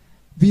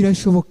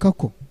 Birashoboka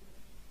ko,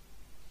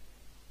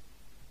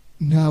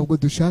 ntabwo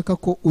dushaka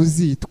ko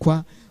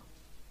uzitwa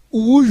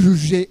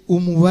uwujuje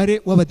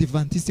umubare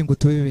w'abadivantiste ngo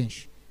tube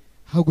benshi,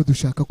 ahubwo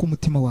dushaka ko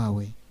umutima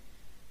wawe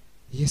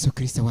Yesu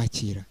Kristo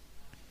wakira.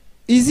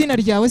 Izina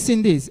ryawe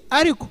sindizi,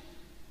 ariko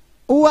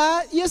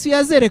uwa Yesu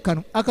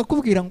yazerekana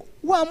akakubwira ngo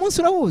wa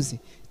munsi urawuzi,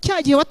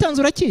 cya gihe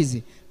watanze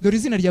urakizi, dore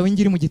izina ryawe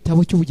ngiri mu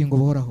gitabo cy'ubugingo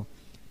buhoraho.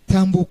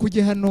 Tambuka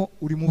ujye hano,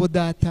 uri mubo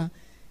data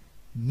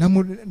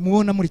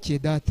mubona murikiye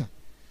data,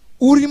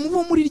 uri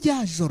mubo muri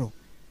rya joro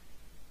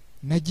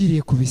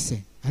nagiriye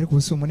kubise, ariko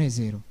ubusa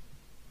umunezero.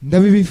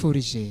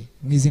 Ndabibifurije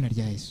mu izina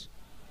rya Yesu.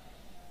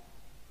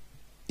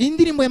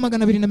 Indirimbo ya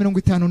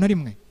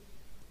 251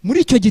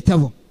 muri icyo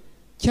gitabo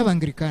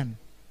cy'Abangirikani,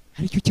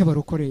 hari cyo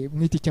cy'abarokore,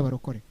 mwiti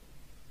cy'abarokore,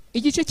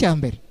 igice cya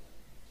mbere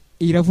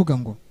iravuga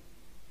ngo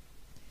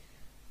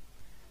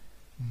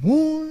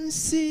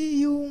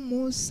munsi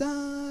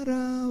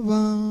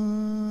y'umusaraba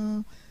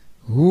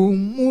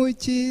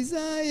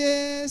umukiza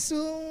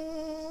Yesu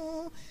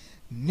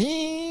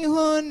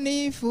niho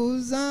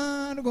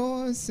nifuza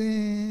rwose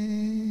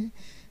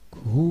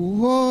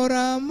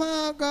kuhora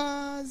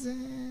mpagaze,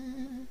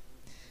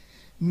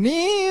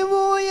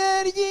 n'ibuye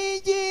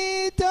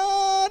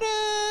ry'igitare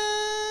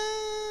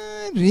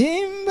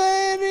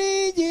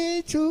rimbere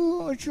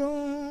igicucu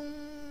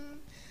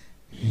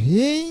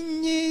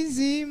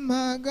ringize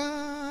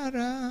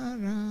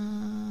impagarara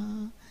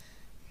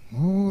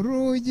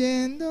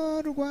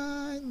nk'urugendo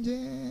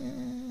rwanjye.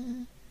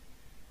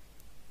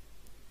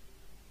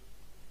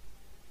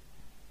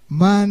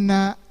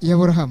 Mana ya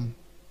Aburahamu,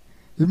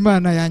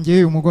 Imana yanjye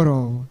y'uyu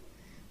mugoroba,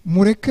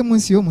 mureke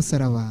munsi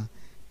y'umusaraba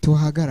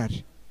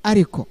tuhagarare,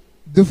 ariko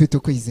dufite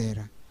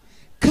ukwizera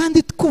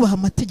kandi twubaha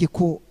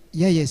amategeko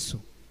ya Yesu.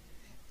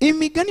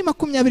 Imigani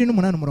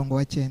 28 umurongo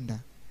wa 9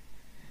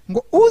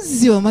 ngo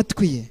uziba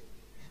amatwi ye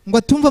ngo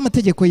atumva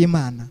amategeko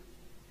y'Imana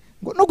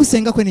ngo no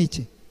gusenga kwe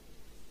niki.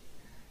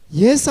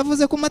 Yesu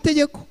avuze ku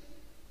mategeko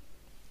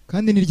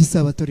kandi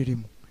n'iry'isabato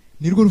ririmo,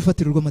 nirwo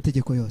rufatiro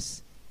rw'amategeko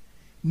yose,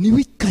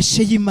 niwe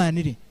kashe y'Imana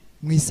iri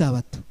mu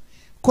isabato.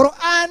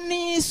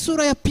 Qur'ani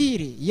sura ya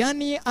pili,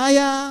 yani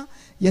aya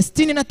ya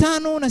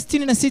 65 na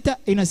 66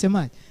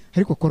 inasemaje?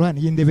 Ariko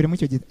Qur'ani yindebere mu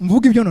cyo gihe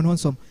mvuga ibyo none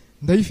nsoma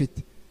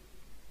ndayifite,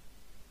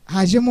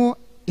 hajemo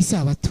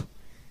isabato,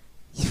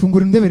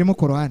 ifunguro ndeberemo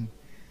Qur'ani.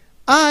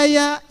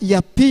 Aya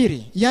ya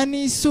pili,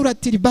 yani sura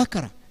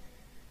Al-Baqara,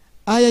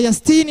 aya ya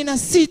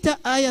 66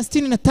 aya ya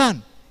 65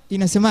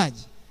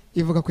 inasemaje?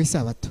 Ivuga ku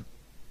isabato.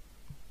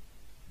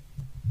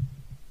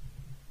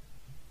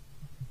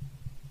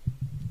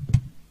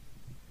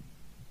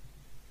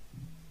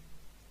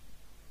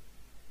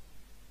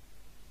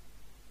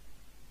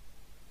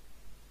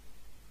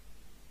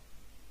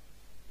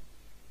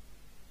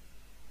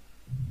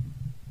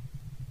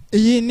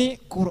 Iyi ni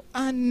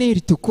Qur'ani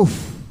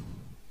ritukufu,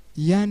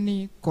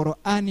 yani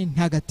Qur'ani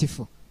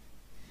ntagatifu.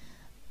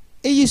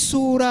 Iyi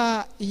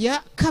sura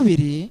ya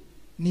kabiri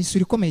ni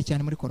isura ikomeye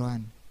cyane muri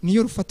Qur'ani,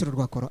 niyo rufatiro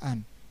rwa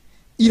Qur'ani.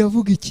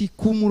 Iravuga iki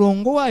ku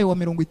murongo wayo wa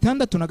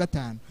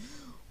 65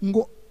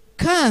 ngo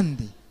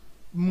kandi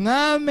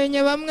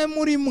mwamenye bamwe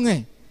muri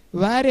mwe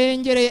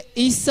barengereye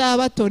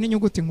isabato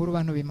n'inyuguti nkuru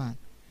bantu b'Imana,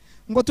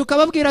 ngo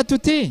tukababwira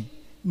tuti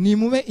ni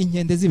mube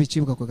inkende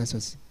z'ibicibwa ku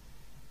gasozi.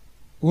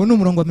 Uwo ni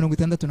umurongo wa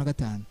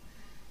 65.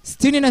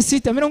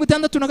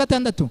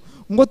 66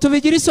 ngo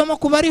tubigira isomo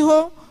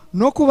kubariho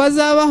no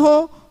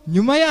kubazabaho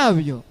nyuma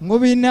yabyo, ngo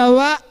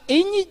binaba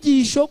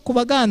inyigisho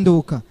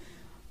kubaganduka.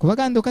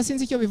 Kubaganduka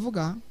sinzi icyo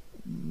bivuga,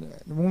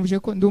 mwumvije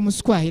ko ndi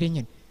umuswahili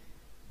nyine.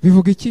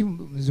 Bivuga iki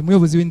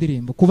umuyobozi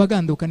w'indirimbo?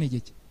 Kubaganduka ni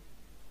iki?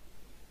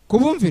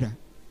 Kubumvira.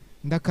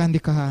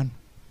 Ndakandika ahantu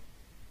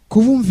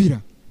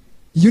kubumvira.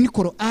 Iyo ni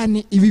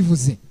Qur'ani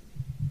ibivuze,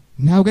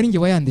 ntabwo ari nge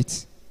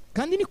wayanditse,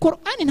 kandi ni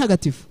Qur'ani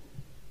ntagatifu.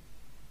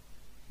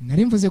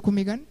 Nari mvuze ku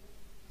migani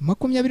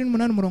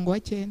 28 umurongo wa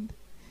 9.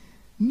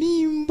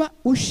 Nimba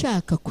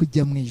ushaka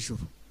kujya mu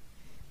ijuru,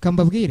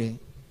 kambabwire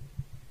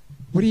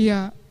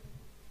buriya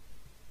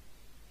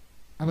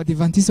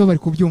abadivantiste bari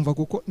kubyumva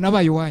kuko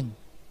nabaye wanyu,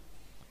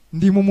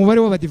 ndi mu mubare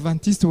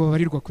w'abadivantiste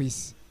babarirwa ku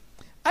isi.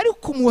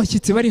 Ariko mu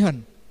bashyitsi bari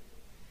hano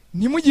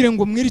ntimugire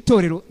ngo mwiri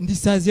torero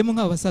ndisaziyemo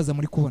nk'aba basaza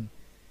muri kubona.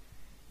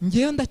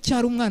 Ngewe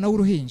ndacyari umwana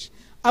w'uruhinja,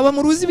 aba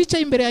mu ruzi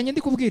bicaye imbere yanjye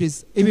ndi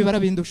kubwiriza ibi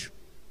barabindusha,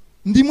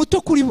 ndi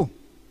muto kuri bo,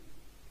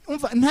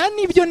 umva nta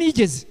nibyo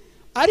nigeze.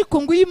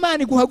 Ariko ngo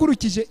Imana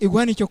iguhagurukije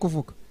iguha nicyo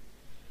kuvuga.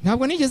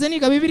 Ntabwo nigeze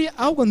niga Bibiliya,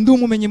 ahubwo ndi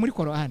umumenye muri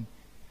Qur'ani.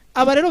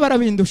 Aba rero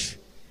barabindusha,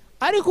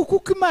 ariko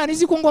kuko Imana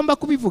izi ko ngomba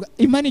kubivuga,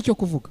 Imana icyo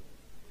kuvuga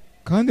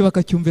kandi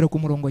bakacyumvira ku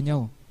murongo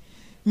nyawo.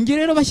 Nge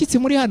rero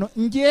bashyitsi muri hano,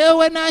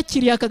 ngewe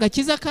nakiriye aka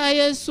gakiza ka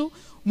Yesu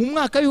mu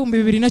mwaka wa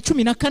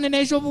 2014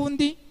 n'ejo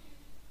bundi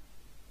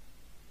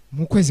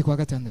mu kwezi kwa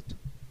 6.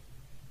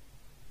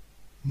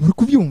 Muri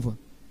kubyumva?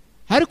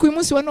 Ariko uyu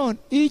munsi wa none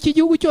iki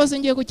gihugu cyose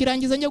ngiye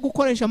kukirangiza njye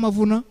gukoresha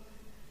amavuna,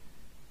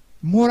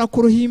 mpora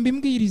ku ruhimbi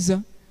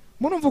imbwiriza.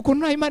 Murumva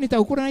ukuntu nta Imana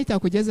itakukura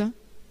n'itakugeza?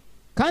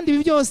 Kandi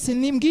ibi byose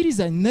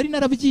nimbwiriza nari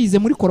narabyize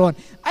muri Corona.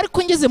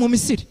 Ariko ngeze mu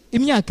Misiri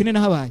imyaka 4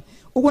 nahabaye,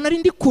 ubwo nari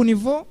ndi ku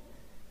nivo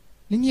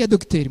ni nk'iya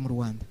dogiteri mu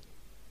Rwanda.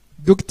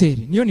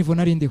 Dogiteri niyo nivo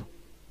nari ndiho,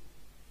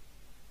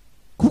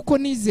 kuko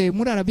nize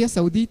muri Arabia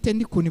Saudite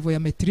ndi ku nivo ya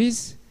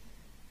maîtrise,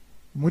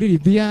 muri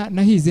Libya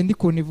nahize ndi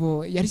ku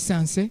nivo ya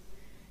licence,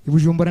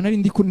 ibujumbura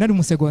nari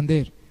mu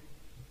secondaire.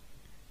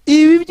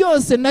 Ibi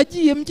byose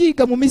nagiye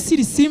mbyiga mu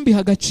Misiri simbi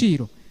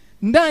hagaciro.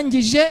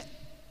 Ndangije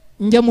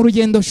njya mu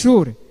rugendo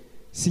shure,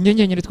 sinjye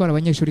nyenyere twara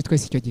abanyeshuri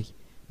twese icyo gihe.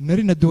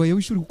 Nari na doya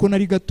w'ishuri kuko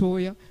nari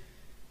gatoya,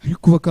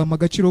 ariko bakama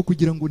agaciro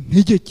kugira ngo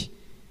ntegeke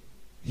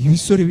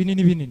ibisore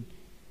binini.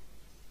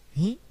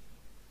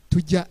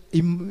 Tujya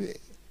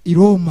i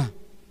Roma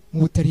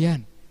mu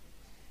Butaliyani,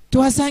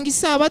 tuhasanga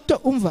isabato.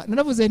 Umva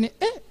naravuze ne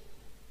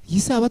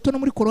isabato no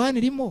muri Korani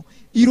irimo.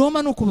 I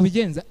Roma nuko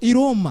babigenza. I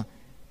Roma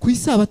ku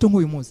isabato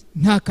nk'uyu munsi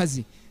nta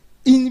kazi,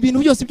 ibintu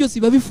byose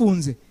biba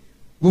bifunze,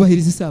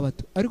 bubahiriza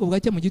isabato. Ariko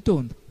bwacya mu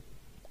gitondo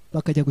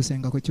bakajya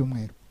gusenga ku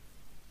cyumweru.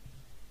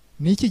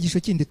 Ni icyigisho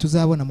kindi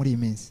tuzabona muri iyi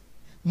minsi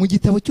mu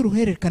gitabo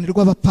cy'uruhererekane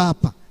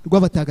rw'abapapa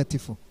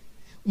rw'abatagatifu.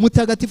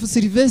 Umutagatifu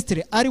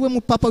Silvestre ariwe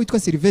mupapa witwa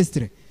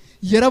Silvestre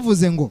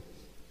yaravuze ngo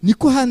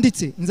niko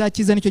handitse,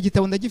 nzakizana icyo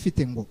gitabo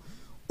ndagifite, ngo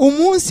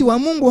umunsi wa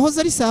Mungu wahoze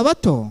ari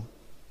Sabato,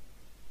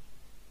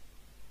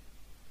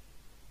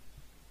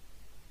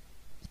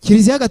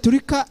 Kiliziya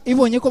Gatolika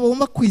ibonye ko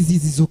bagomba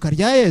kwizihiza izuka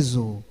rya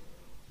Yesu,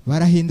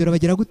 barahindura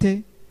bagira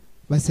gute?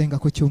 Basenga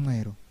ku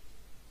cyumweru.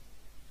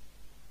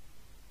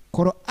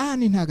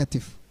 Korani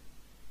ntagatifu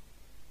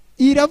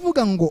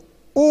iravuga ngo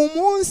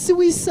umunsi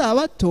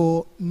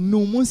w'isabato ni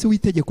umunsi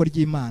w'itegeko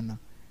ry'Imana,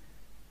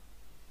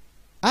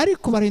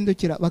 ariko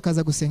barahindukira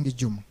bakaza gusenga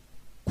ijuma.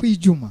 Ku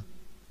ijuma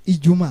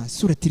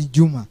surati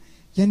ijuma,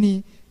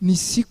 yani ni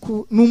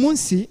siku, ni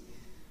umunsi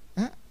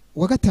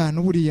wa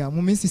gatanu buriya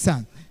mu minsi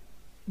isanzwe.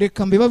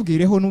 Reka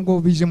mbibabwireho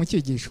nubwo bije mu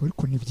cyigisho,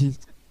 ariko ni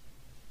byiza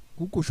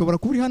kuko ushobora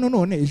kuba uri hano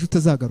none ejo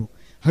utazagaruka,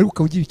 hari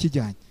ukawugira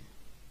ikijyanye.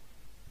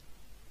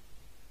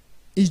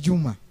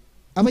 Ijuma,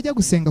 abajya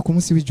gusenga ku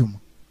munsi w'ijuma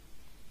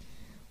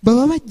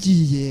baba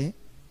bagiye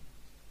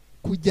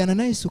kujyana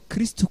na Yesu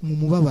Kristo mu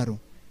mubabaro.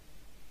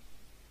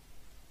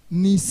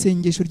 Ni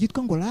isengesho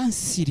ryitwa ngo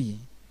lansiri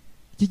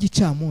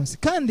ry'igicamunsi,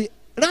 kandi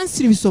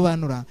lansiri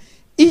bisobanura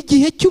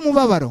igihe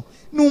cy'umubabaro.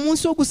 Ni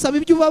umunsi wo gusaba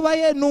ibyo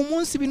ubabaye, ni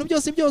umunsi ibintu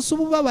byose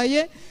uba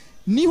ubabaye.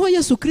 Niho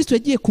Yesu Kristo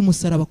yagiye ku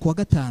musaraba ku wa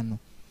gatanu.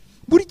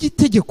 Buri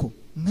gitegeko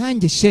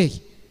nkanjye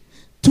Sheih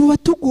tuba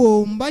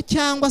tugomba,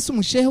 cyangwa se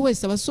umushehe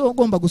wese aba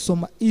agomba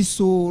gusoma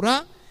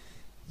isura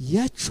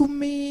ya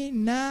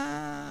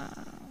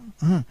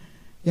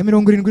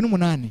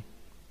 78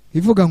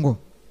 ivuga ngo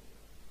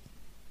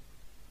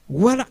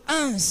wala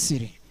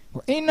ansiri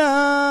wa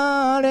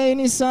inna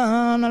alayni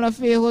sana la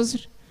fi husr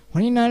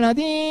wa inna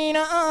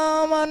ladina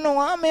amanu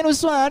wa amilu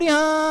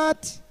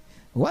salihati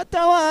wa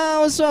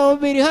tawasaw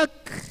bil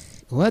haqq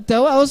wa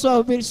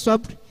tawasaw bil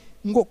sabr.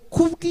 Ngo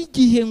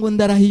kubw'igihe, ngo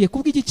ndarahiye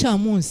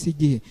kubw'igicamunsi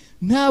igihe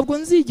ntabwo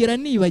nzigera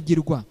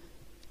nibagirwa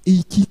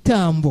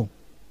igitambo.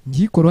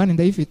 Ngiye Korani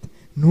ndayifite,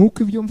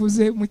 nuko ibyo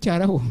mvuze mu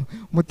cyaraho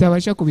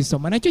mutabasha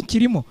kubisoma, nacyo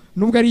kirimo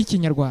nubwo ari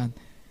ikinyarwanda.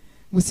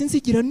 Ngo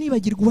sinzigera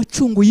nibagirwa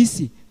uwacunguye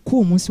isi ku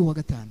munsi wa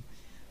gatanu.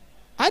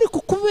 Ariko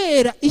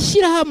kubera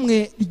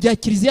ishyirahamwe rya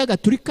Kiliziya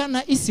Gatolika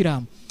na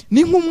Isilamu,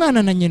 ni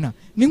nk'umwana na nyina,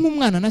 ni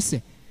nk'umwana na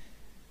se,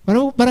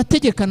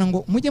 barategekana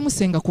ngo mujye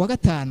musenga ku wa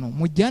gatanu,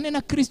 mujyane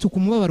na Kristo ku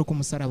mubabaro ku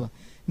musaraba,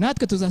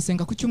 natwe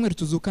tuzasenga ku cyumweru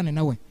tuzukane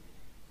nawe.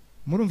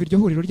 Murumva iryo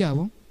huriro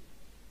ryabo?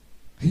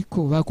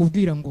 Ariko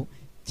bakubwira ngo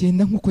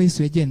genda nk'uko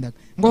Yesu yagendaga.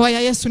 Ngo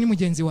waya Yesu ni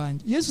mugenzi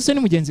wanjye. Yesu se ni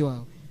mugenzi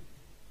wawe?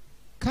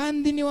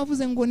 Kandi ni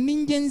wavuze ngo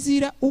ninjye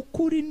nzira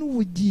ukuri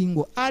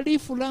n'ubugingo,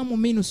 alifu lamu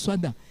minu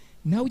swada,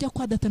 nawe ujya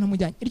kwa data na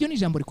mujyanye. Iryo ni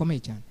ijambo rikomeye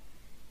cyane.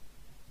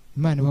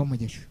 Imana ibahe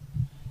umugisha.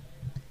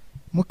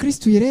 Mu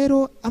Kristo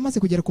rero amaze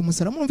kugera ku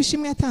musaraba, mwumva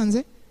ishimwe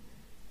yatanze.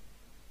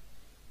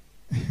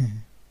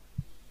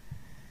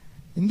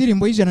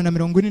 Indirimbo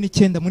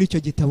y'149 muri icyo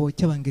gitabo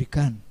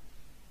cy'Abangirikani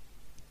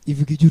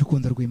ivuga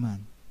iby'urukundo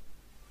rw'Imana,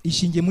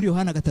 ishingiye muri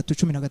Yohana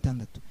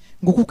 3:16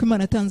 ngo kuko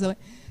Imana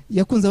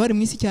yakunze abari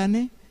mu isi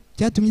cyane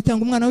cyatumye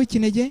itanga umwana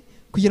w'ikinege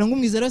kugira ngo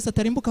umwizera wese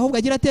atarimbuka ahubwo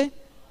agira ate.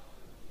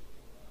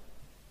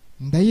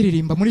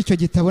 Ndayiririmba muri icyo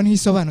gitabo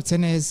ntisobanutse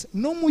neza,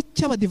 no mu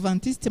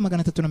cy'Abadiventiste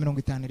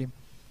 351,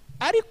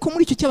 ariko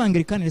muri icyo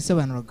cy'Abangirikani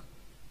risobanuraga.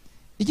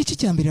 Igice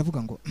cya mbere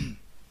ravuga ngo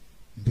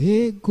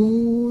mbega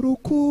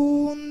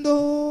urukundo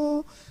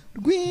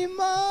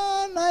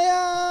rw'Imana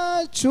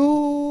yacu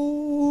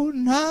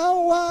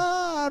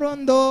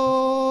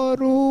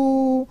ntawarondora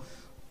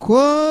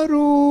uko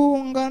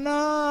rungana,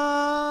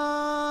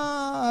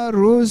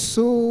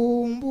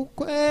 rusumba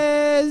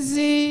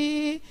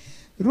ukwezi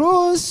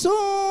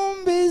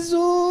rusumba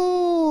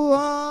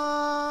izuba,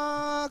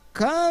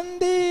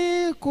 kandi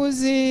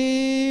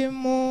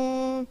kuzimu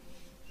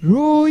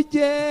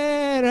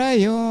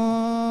rugerayo.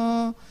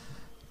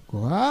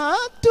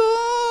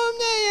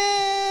 Rwatumye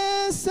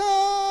Yesu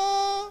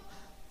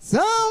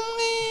za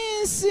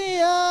mw'isi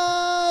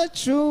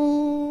yacu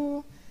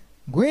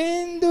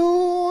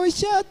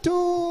ngw'indushya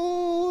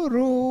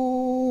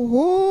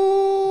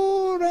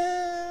turuhure,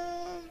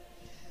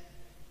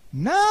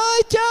 na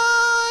cya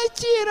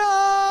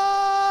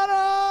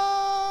kirara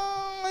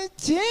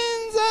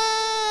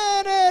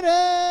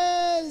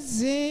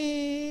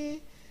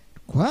cy'inzererezi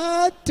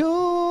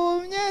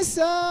rwatumye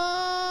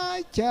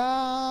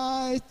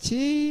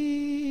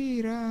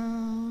cyakira.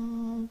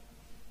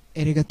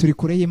 Erega turi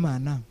kure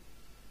y'Imana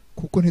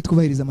kuko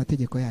ntitwubahiriza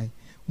amategeko yayo.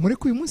 Muri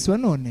uyu munsi wa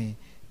none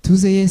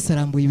tuze Yesu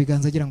arambuye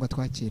ibiganza agira ngo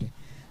atwakire.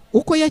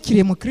 Uko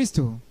yakiriye mu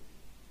Kristo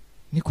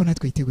niko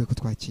natwe yiteguye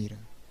kutwakira.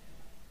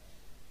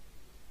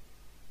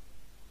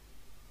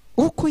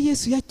 Uko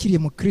Yesu yakiriye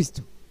mu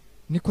Kristo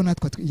niko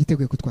natwe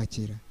yiteguye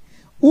kutwakira.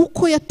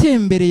 Uko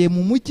yatembereye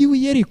mu mujyi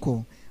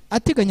w'Yeriko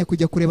ateganya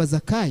kujya kureba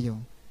Zakayo,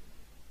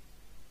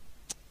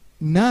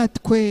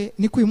 natwe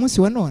niko uyu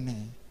munsi wa none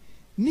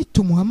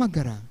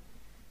nitumuhamagara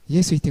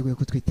Yesu yiteguye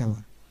kutwitaba.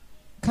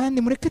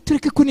 Kandi mureke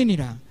tureke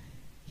kuninira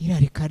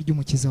irarika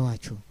ry'umukiza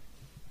wacu.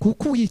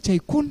 kuko yicaye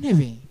ku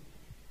ntebe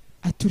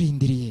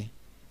aturindiriye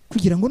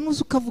kugira ngo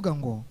nuze ukavuga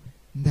ngo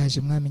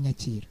ndaje mwami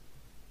nyakira.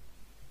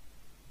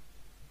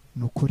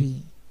 Ni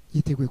ukuri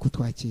yiteguye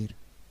kutwakira.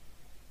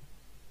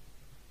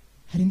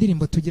 Hari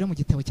indirimbo tugira mu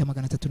gitabo cya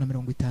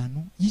 350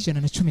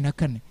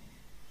 y'Ijana-na-14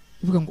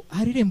 ivuga ngo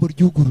hari irembo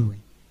ryuguruwe.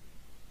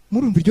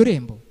 Murumva iryo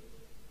rembo?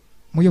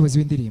 Muyobozi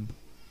w'indirimbo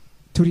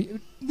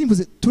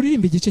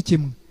turirimba igice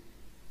kimwe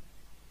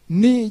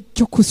ni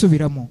cyo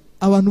kusubiramo.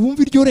 Abantu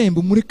bumva iryo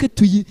rembo, mureke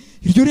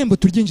iryo rembo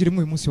turyinjiremo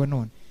uyu munsi wa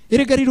none.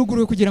 Erega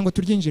riruguruwe kugira ngo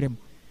turyinjiremo.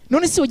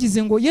 None se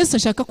wagize ngo Yesu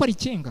ashaka ko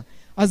arikinga,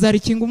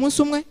 azarikinga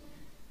umunsi umwe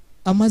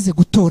amaze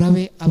gutora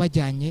be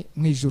abajyanye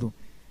mu ijuru.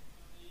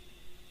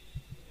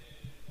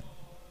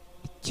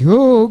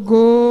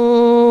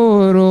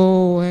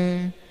 Cyogorowe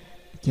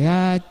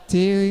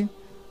ryatewe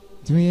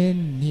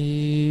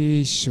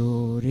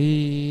n'ishuri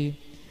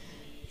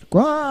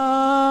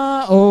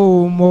rwa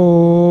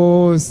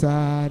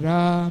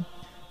umusara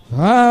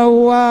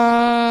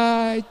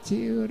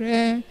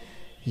bawakire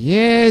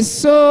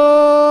Yesu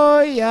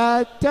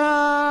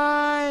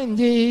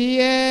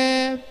yatangiye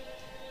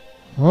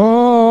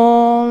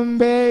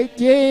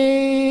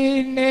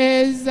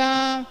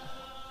hombegineza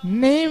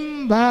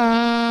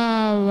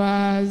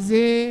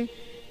n'imbabazi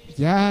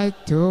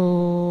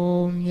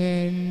byatumye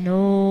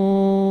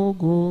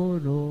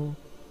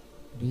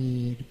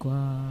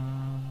nugururirwa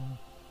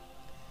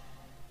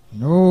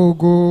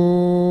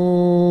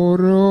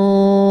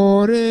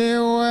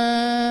nugururiwe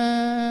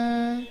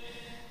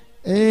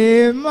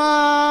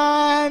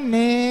Imana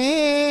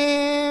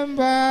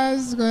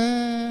imbazwe.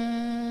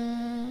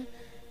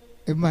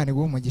 Imana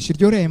iguhe umugisha.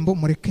 Iryo rembo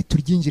mureke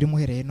turyinjire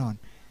muhereye none.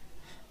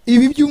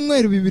 Ibi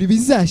byumweru bibiri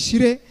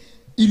bizashire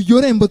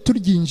iryo rembo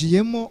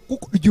turyinjiyemo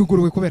kuko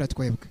ryuguruwe kubera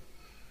twebwe.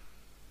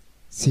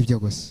 Si ibyo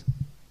gusa,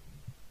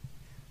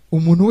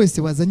 umuntu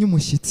wese wazanye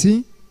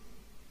umushyitsi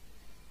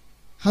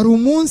hari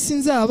umunsi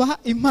nzabaha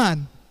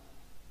impano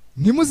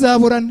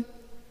ntimuzaburane.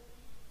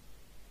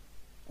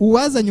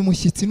 Uwazanye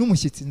umushyitsi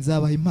n'umushyitsi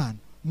nzabaha impano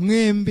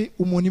mwembi,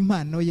 umuntu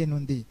impano ye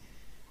n'undi.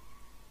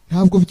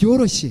 Ntabwo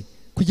byoroshye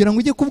kugira ngo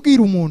ujye kubwira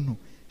umuntu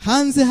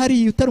hanze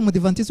hari utari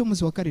umudivantisi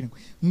w'umunsi wa karindwi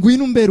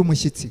ngwino umbere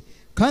umushyitsi,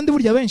 kandi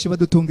burya benshi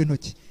badutunga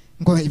intoki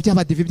ngo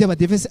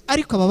iby'abadive,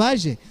 ariko aba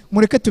baje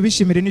mureke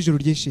tubishimire n'ijuru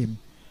ryishimye.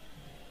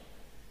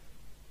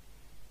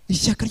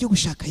 Ishyaka ryo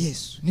gushaka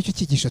Yesu nicyo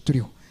cyigisho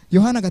turiho.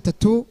 Yohana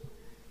 3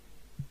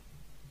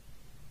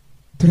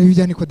 tureba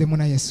ibya Nikodemo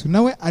na Yesu,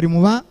 nawe ari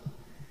mu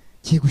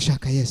bagiye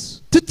gushaka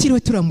Yesu. Tutiriwe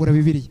turambura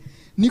Bibiliya,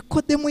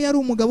 Nikodemo yari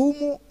umugabo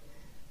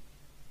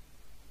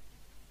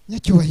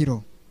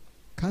w'umunyacyubahiro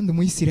kandi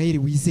umuyisirayeli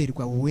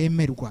wizerwa,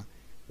 wemerwa,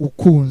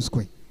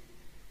 ukunzwe,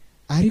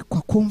 ariko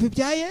akumva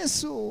ibya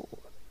Yesu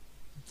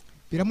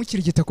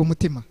biramukirigita ku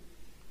mutima.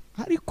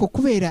 Ariko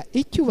kubera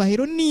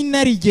icyubahiro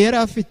n'inarijye yari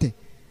afite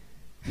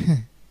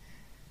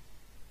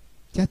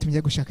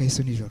cyatumye gushaka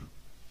Yesu nijoro.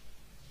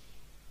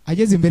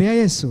 Ageze imbere ya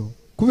Yesu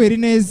kubera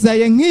ineza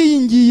ye nk'iyi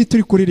ngiyi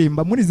turi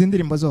kuririmba muri izi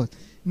ndirimbo zose,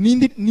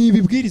 ni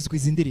ibibwirizwa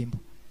izi ndirimbo.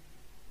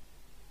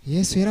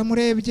 Yesu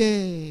yaramurebye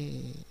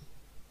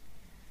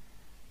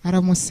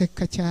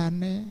aramuseka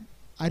cyane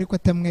ariko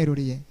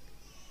atamweruriye.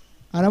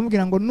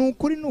 Aramubwira ngo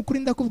nukuri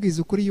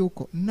ndakubwiza ukuri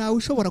yuko ntawe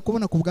ushobora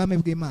kubona ku bwami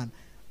bw'Imana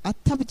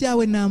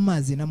atabyawe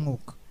n'amazi na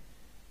mwuka.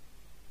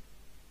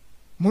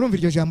 Murumva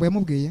iryo jambo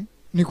yamubwiye?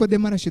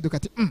 Nikodemo arashiduka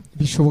ati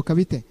bishoboka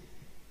bite?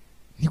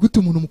 Ni gute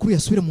umuntu mukuru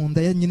yasubira mu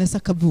nda ya nyina se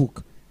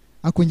akavuka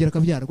akongera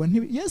akabyarwa?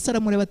 Yesu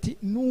aramureba ati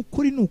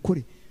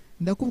nukuri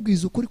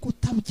ndakubwiza ukuri ko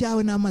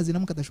utabyawe n'amazi na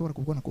mwuka adashobora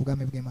kubona ku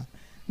bwami bw'Imana.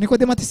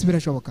 Nikodemo ati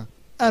birashoboka.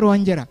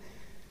 Arongera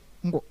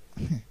ngo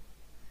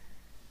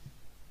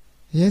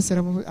Yesu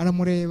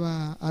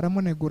aramureba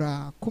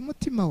aramunegura ku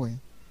mutima we,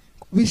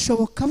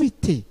 bishoboka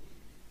bite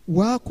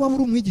wakuba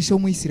uri umwigisha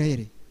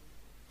w'umuyisirayeli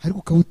ariko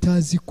ukaba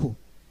utazi ko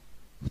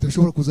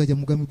udashobora kuzajya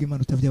mu bwami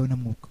bw'Imana utabyawe na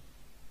mwuka?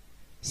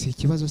 Si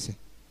ikibazo se?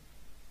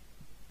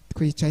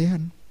 Twicaye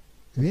hano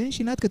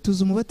benshi natwe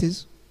tuzi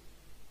umubatizo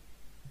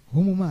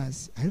wo mu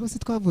mazi, ariko se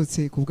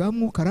twavutse ku bwa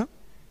mwuka?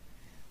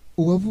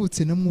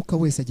 Uwavutse na mwuka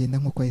wese agenda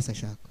nk'uko Yesu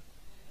ashaka,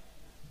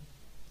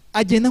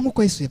 agenda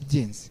nk'uko Yesu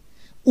yabyenze.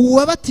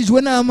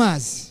 Uwabatijwe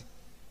n'amazi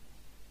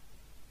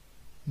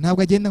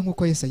ntabwo agenda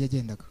nk'uko Yesu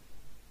yagendaga.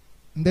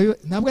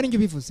 Ntabwo ari njye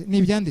bivuze, ni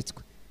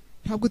ibyanditswe.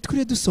 Ntabwo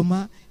twire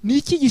dusoma, ni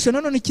icyigisho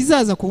nanone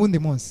kizaza ku wundi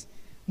munsi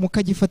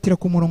mukagifatira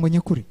ku murongo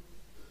nyakuri.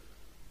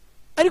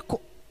 Ariko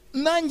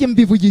nanjye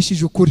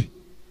mbivugishije ukuri,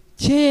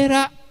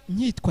 kera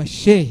nyitwa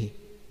Sheih,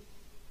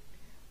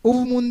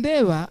 ubu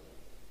mundeba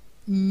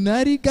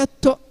nari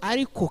gato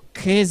ariko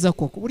keza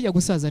koko. Burya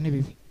gusaza ni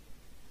bibi.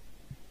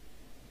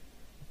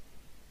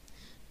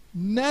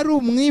 Nari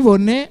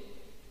umwibone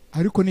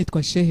ariko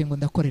nitwa Sheih ngo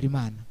ndakorera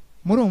Imana.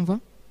 Murumva?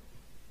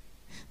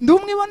 Ndi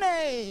umwibone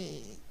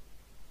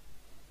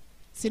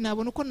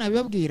sinabona uko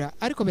nabibabwira,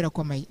 ariko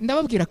birakomeye.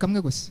 Ndababwira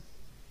kamwe gusa.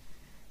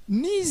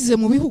 Nize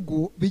mu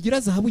bihugu bigira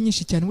zahabu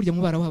nyinshi cyane, burya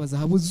mu baraho haba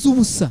zahabu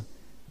z'ubusa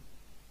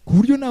ku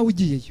buryo nawe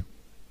ugiyeyo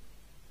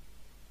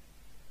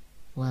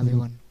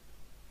wabibona.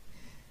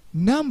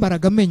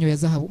 Nambaraga amenyo ya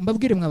zahabu.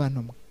 Mbabwire mwe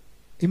abantu mwe,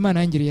 Imana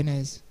yangiriye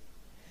neza.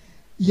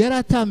 Yari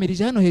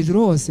atamirije hano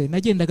hejuru hose,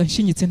 nagendaga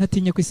nshinyitse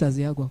ntatinye ko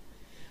isazi yagwaho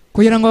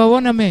kugira ngo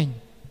babone amenyo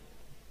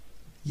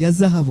ya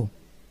zahabu.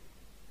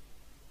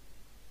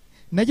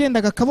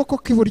 Nagendaga akaboko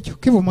k'iburyo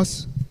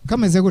k'ibumoso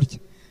kameze gutya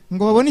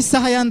ngo babone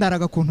isaha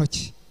yandaraga ku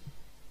ntoki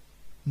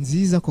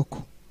nziza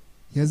koko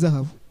ya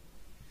zahabu.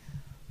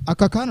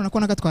 Aka kantu nako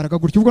nagatwaraga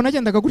gutya, ubwo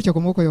nagendaga gutya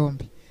ku maboko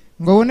yombi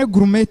ngo babone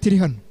gourmet iri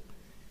hano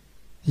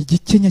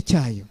igikenya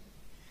cyayo.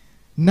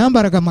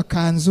 Nambaraga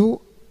amakanzu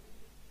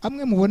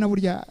amwe mubona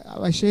burya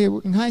abashehe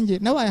nkanjye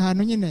nabaye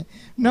ahantu nyine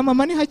na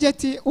mama ni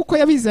hagati uko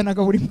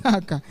yabizanaga buri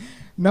mwaka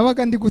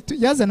nabaga ndi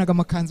yazanaga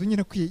amakanzu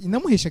nyine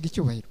namuheshaga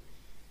icyubahiro,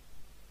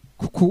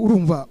 kuko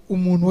urumva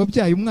umuntu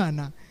wabyaye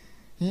umwana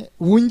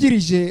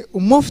wungirije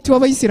umufti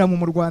w'abayisilamu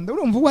mu Rwanda,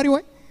 urumva uwo ari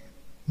we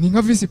ni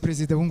nka vice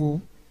president ubu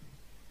ngubu.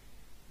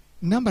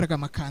 Nambaraga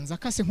amakanzu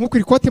akase nk'uko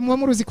iri kote muba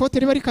muruzi ikote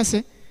riba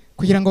rikase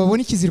kugira ngo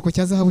babone ikiziriko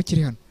cya zahabu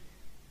kiri hano.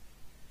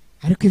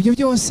 Ariko ibyo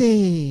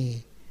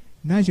byose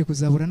naje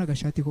kuzabura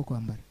n'agashati ko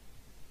kwambara,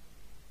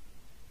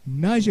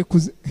 naje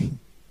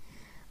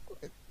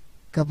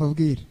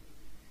kababwira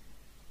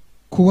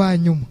kuwa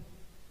nyuma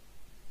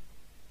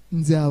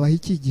nzabaha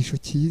icyigisho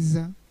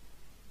cyiza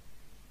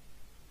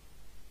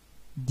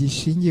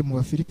gishingiye mu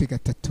Bafilipi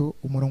 3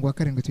 umurongo wa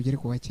 7 tugere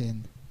ku wa 9.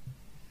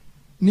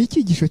 Ni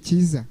icyigisho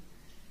cyiza,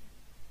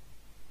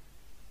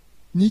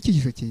 ni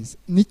icyigisho cyiza,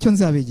 nicyo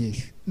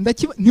nzabegesha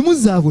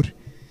ntimuzabure.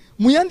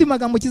 Mu yandi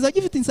magambo kizajya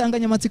gifite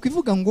insanganyamatsiko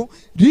ivuga ngo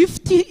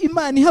lift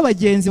Imana iha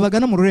abagenzi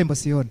bagana mu rurembo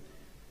Siyoni.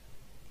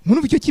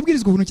 Muri icyo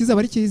kibwirizwa ubuntu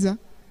kizaba ari cyiza.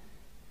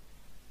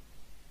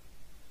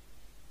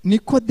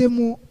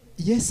 Nikodemu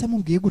Yesu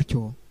amubwiye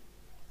gutyo,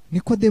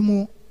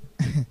 Nikodemu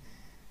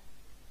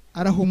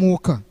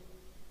arahumuka.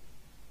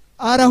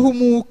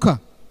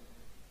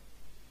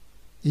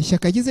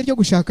 Ishyaka agize ryo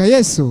gushaka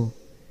Yesu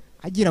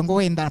agira ngo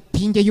wenda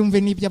pinge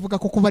yumve n'ibyo avuga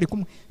koko bari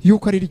kumwe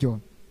yuko ari ryo,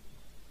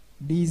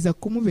 riza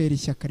kumubera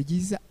ishyaka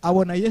ryiza,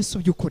 abona Yesu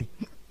by'ukuri.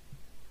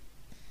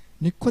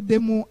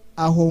 Nikodemu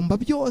ahomba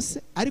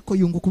byose ariko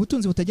yunguka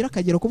ubutunzi butagira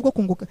akagero kubwo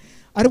kunguka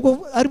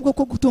aribwo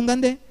ko gutunga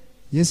nde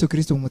Yesu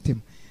Kristo mu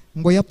mutima.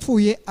 Ngo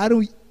yapfuye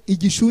ari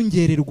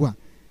igishungererwa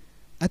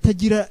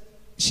atagira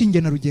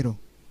shinge na rugero.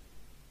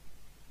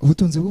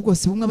 Ubutunzi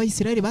bwose bumwe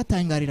abayisirayeli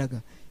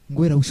batangariraga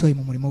ngo wera bushoye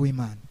mu murimo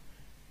w'Imana.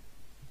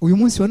 Uyu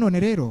munsi wa none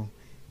rero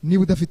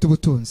niba udafite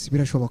ubutunzi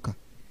birashoboka,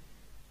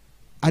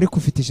 ariko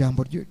ufite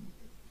ijambo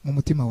mu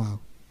mutima wawe,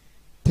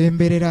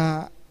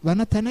 temberera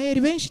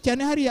banatanayeli benshi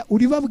cyane hariya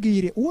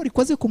uribabwire, uwo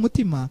rikoze ku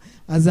mutima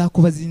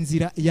azakubaza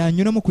inzira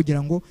yanyuramo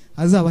kugira ngo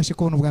azabashe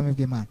kubona ubwami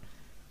bw'Imana.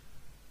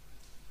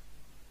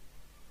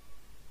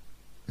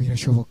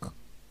 Birashoboka.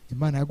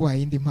 Imana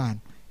yaguhaye indi mpano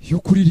yo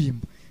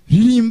kuririmba,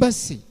 ririmba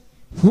se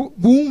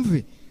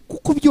bumve,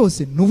 kuko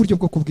byose ni uburyo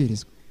bwo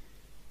kubwirizwa.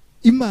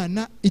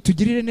 Imana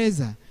itugirire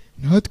neza,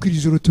 natwe iri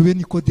joro tube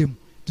Nikodemu,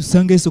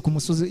 dusanga Yesu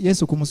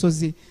ku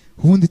musozi,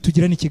 ubundi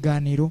tugirane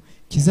ikiganiro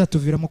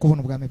kizatuviramo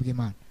kubona ubwami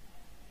bw'Imana.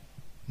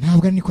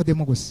 Ntabwo ari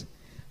Nikodemu gusa.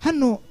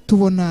 Hano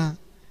tubona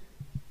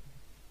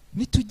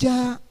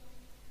nitujya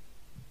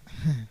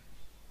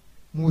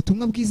mu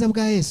butumwa bwiza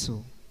bwa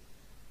Yesu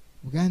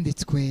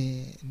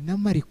bwanditswe na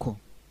Mariko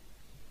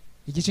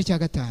igice cya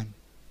 5,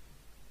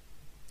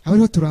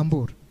 abariho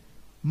turambura.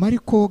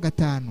 Mariko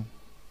 5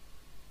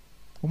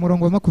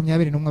 umurongo wa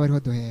 21 abariho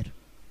duhera.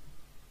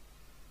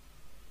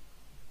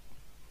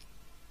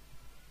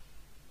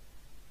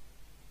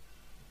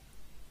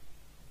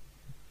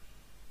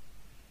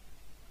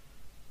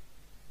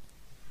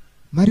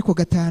 Mariko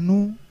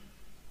 5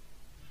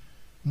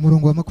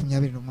 umurongo wa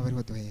 21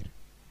 abariho duhera.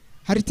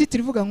 Hari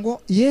titiri ivuga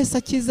ngo Yesu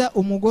akiza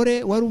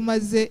umugore wari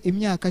umaze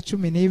imyaka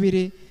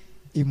 12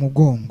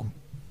 imugongo.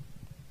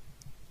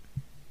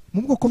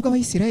 Mu bwoko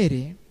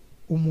bw'Abayisirayeli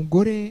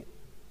umugore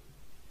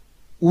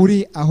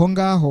uri aho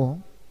ngaho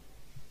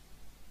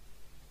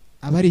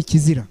aba ari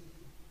ikizira,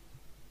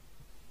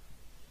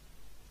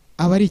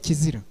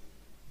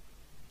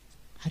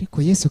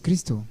 ariko Yesu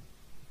Kristo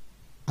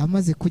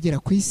amaze kugera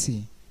ku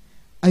isi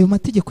ayo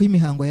mategeko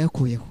y'imihango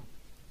yakuyeho.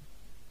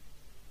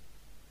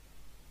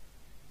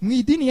 Mu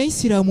idini ya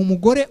Isilamu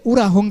umugore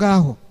uri aho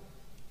ngaho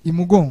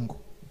imugongo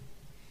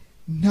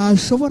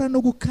ntashobora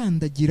no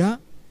gukandagira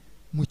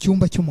mu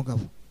cyumba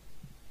cy'umugabo,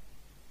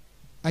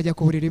 ajya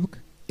ku buriri bwe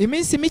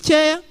iminsi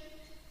mikeya,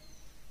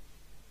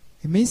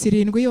 iminsi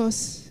 7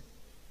 yose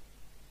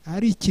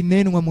ari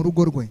ikinenwa mu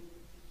rugo rwe.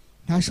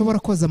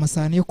 Ntashobora koza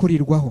amasahani yo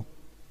kurirwaho,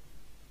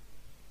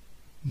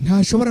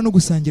 ntashobora no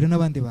gusangira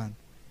n'abandi bantu.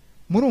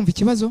 Murumva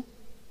ikibazo?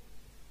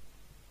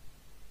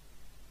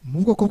 Mu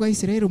bwoko bwa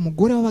Isirayeli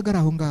umugore wabaga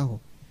aho ngaho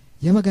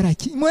yabaga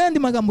mu yandi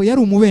magambo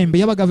yari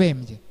umubembe, yabaga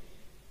bembye.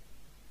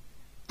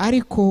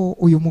 Ariko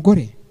uyu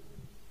mugore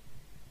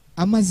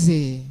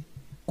amaze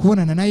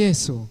kubonana na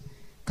Yesu,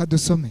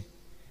 kadusome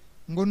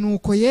ngo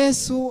nuko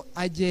Yesu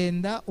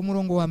agenda,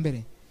 umurongo wa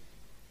mbere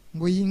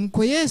ngo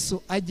nuko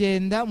Yesu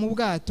agenda mu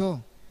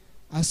bwato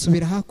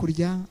asubira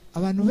hakurya,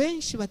 abantu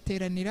benshi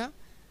bateranira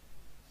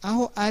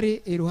aho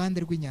ari iruhande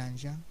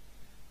rw'inyanja.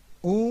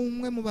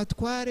 Umwe mu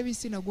batware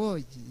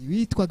b'isinagogi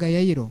witwaga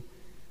Yayiro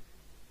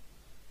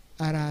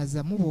araza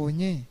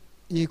amubonye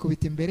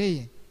yikubita imbere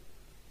ye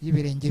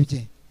y'ibirenge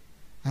bye,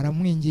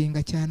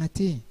 aramwinginga cyane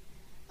ati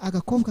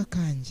agakobwa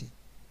kanjye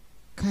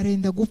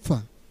karenda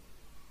gupfa,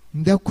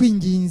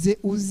 ndakwinginze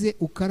uze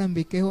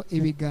ukarambikeho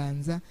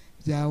ibiganza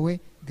byawe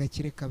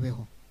gakire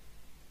kabeho.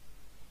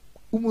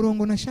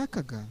 Umurongo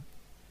nashakaga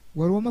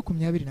wari uwa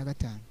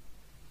 25.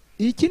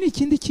 Iki ni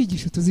ikindi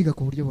cyigisho tuziga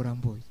ku buryo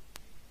burambuye.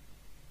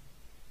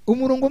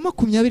 Umurongo wa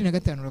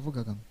 25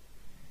 uravugaga ngo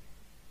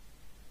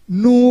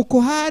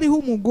nuko hariho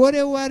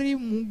umugore wari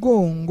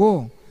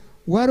mugongo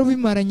wari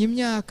ubimaranye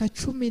imyaka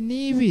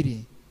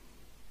 12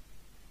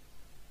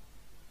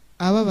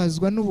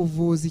 ababazwa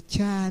n'ubuvuzi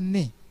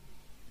cyane.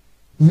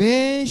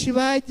 Benshi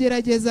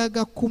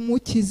bageragezaga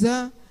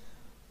kumukiza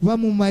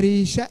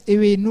bamumarisha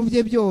ibintu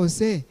bye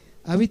byose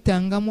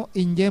abitangamo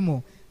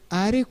ingemo,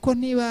 ariko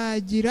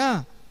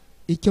ntibagira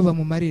icyo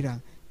bamumarira,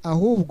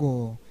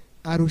 ahubwo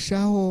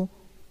arushaho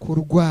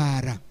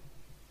kurwara.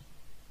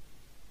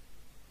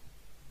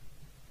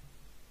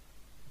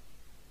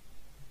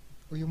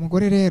 Uyu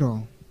mugore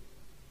rero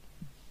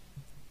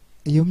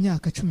iyo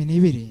myaka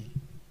 12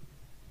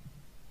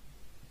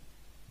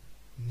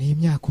 ni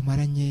imyaka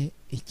umaranye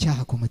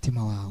icyaha ku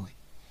mutima wawe,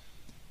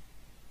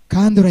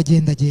 kandi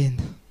uragenda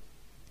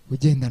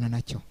ugendana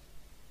nacyo,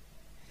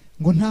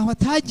 ngo ntaho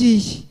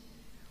atagiye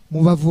mu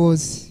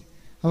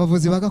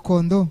abavuzi ba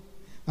gakondo,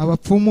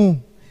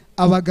 abapfumu,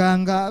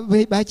 abaganga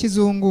ba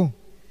kizungu,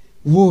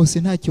 bose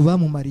ntacyo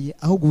bamumariye,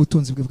 ahubwo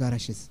ubutunzi bwe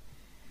bwarashize.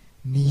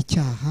 Ni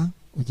icyaha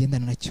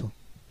ugendana nacyo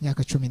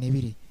myaka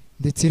 12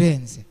 ndetse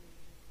irenze.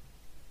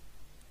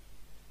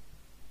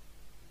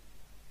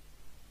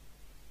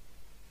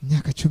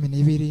 Myaka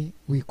 12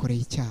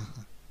 wikoreye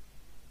icyaha.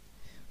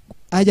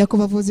 Ajya ku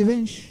bavuzi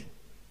benshi.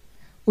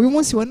 Uyu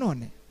munsi wa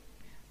none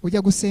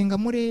ujya gusenga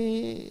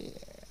muri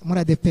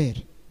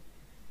ADPR,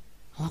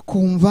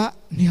 akumva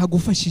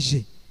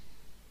ntihagufashije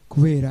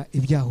kubera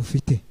ibyaha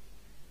ufite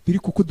biri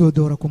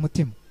kukudodora ku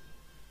mutima.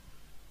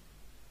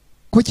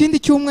 Ku kindi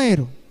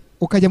cyumweru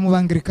ukajya mu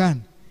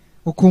Bangirikani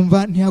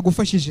ukumva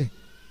ntihagufashije.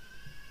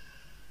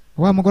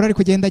 Wa mugore ari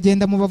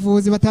kugenda mu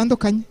bavuzi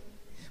batandukanye.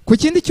 Ku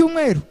kindi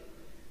cyumweru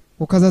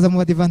ukazaza mu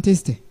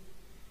Badivantiste.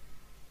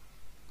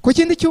 Ku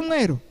kindi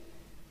cyumweru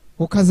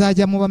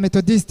ukazajya mu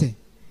Bametodiste.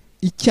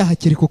 Icyaha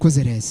kiri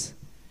kukuzereza,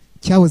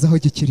 cyabuze aho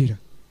gikirira.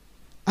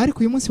 Ariko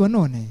uyu munsi wa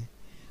none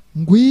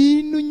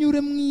ngwino unyure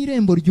mu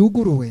irembo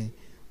ryuguruwe,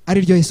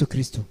 ari ryo Yesu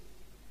Kristo.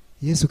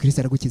 Yesu Kristo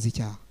aragukiza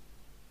icyaha.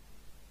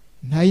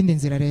 Nta yindi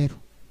nzira rero.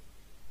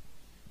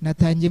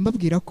 Natangiye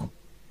mbabwira ko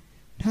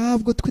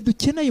ntabwo twe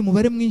dukeneye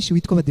umubare mwinshi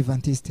witwa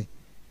Abadivantiste.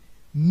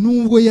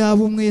 Nubwo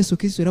yaba umwe, Yesu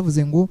Kristo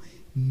yaravuze ngo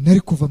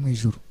nari kuva mu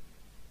ijuru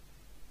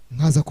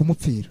nkaza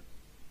kumupfira.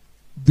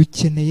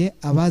 Dukeneye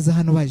abaza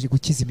hano baje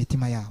gukiza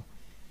imitima yabo.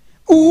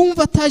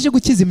 Uwumva ataje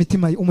gukiza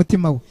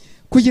umutima we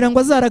kugira ngo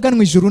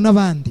azaraganwe ijuru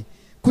n'abandi,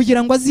 kugira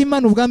ngo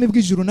azimane ubwami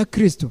bw'ijuru na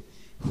Kristo,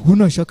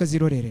 ubuno ashaka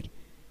zirorerere.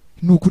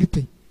 Ni ukuri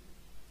pe.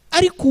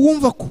 Ariko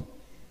uwumva ko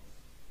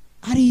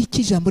ari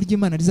iki ijambo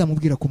ry'Imana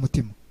rizamubwira ku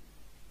mutima,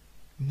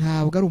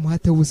 ntabwo ari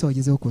umuhate w'ubusa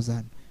wagezeho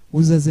kuzana.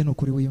 Uzaze no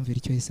kuri wiyumvira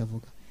icyo Yesu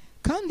avuga.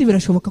 Kandi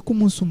birashoboka ko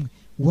umunsi umwe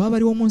waba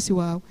ari wo munsi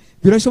wawe,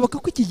 birashoboka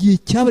ko iki gihe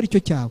cyaba ari cyo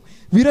cyawe,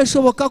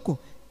 birashoboka ko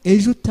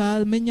ejo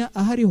utamenya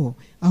ahariho,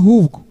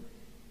 ahubwo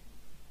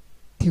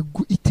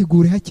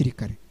itegure hakiri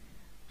kare.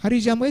 Hari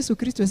ijambo Yesu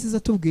Kristo yasize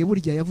atubwiye,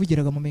 burya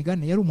yavugiraga mu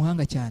migani, yari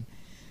umuhanga cyane,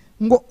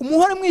 ngo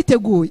muhore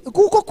mwiteguye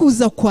kuko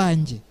kuza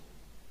kwanjye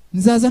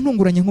nzaza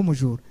ntunguranye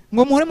nk'umujura.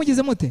 Ngo muhore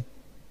mugize mute?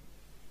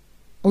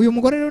 Uyu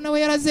mugore rero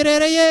nawe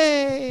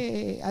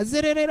yarazerereye,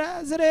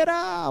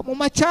 azerera mu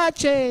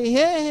macace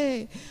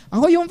hehe,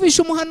 aho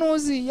yumvisha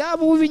umuhanuzi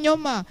yaba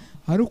uw'ibinyoma,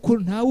 ariko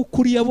ntawe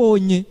ukuri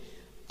yabonye.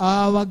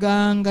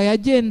 Abaganga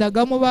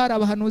yagendagamo bari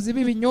abahanuzi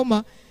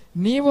b'ibinyoma.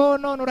 Nibo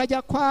none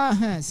urajya kwa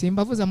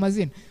simbavuza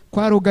amazina,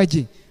 kwa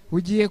Rugagi,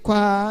 ugiye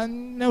kwa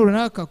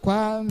runaka,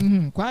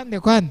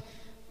 kwande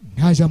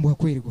nta jambo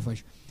hakwiri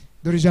gufasha.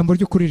 Dore ijambo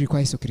ry'ukuri riri kwa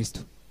Yesu Kristo,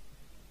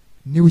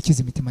 niwe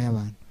ukiza imitima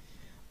y'abantu.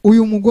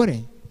 Uyu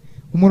mugore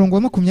umurongo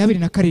wa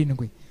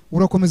 27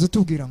 urakomeza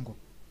utubwira ngo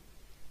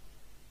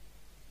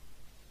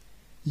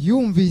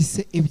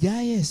yumvise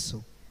ibya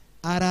Yesu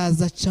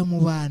araza aca mu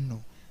bantu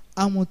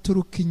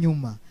amuturuka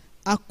inyuma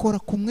akora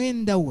ku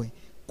mwenda we,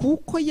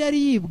 kuko yari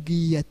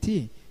yibwiye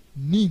ati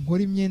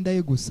ninkora imyenda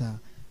ye gusa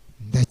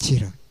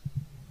ndakira.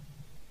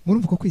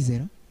 Murumva ko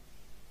kwizera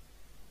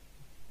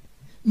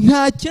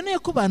ntakeneye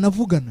ko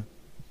banavugana,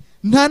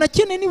 nta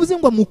nakeneye nibuze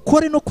ngo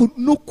amukore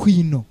no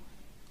kwino,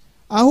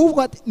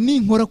 ahubwo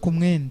ninkora ku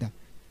mwenda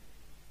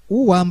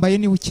uwambaye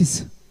niwe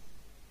ukiza,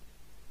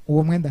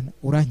 uwo mwenda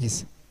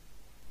urankiza.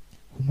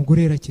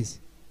 Umugore yarakize,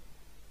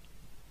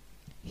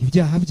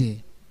 ibyaha bye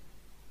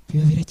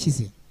biba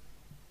birakize.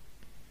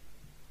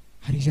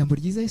 Hari ijambo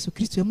ryiza Yesu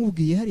Kristo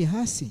yamubwiye hari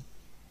hasi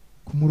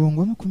ku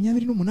murongo wa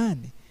 28.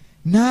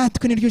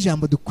 Natwe niryo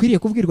jambo dukwiriye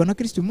kubwirwa na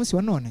Kristo uyu munsi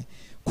wa none,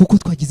 kuko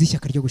twagize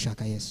ishyaka ryo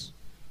gushaka Yesu.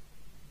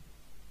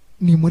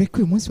 Nimureke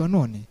uyu munsi wa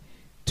none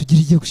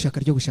tugire igihe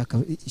ryo gushaka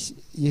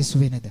Yesu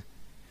beneda.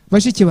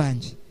 Bashiki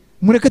banje,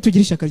 mureke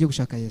tugire ishyaka ryo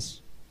gushaka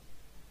Yesu.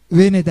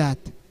 bene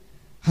data,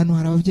 hano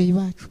hari ababyeyi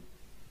bacu,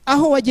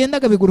 aho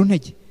wagendaga bigura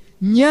intege,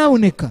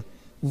 nyabuneka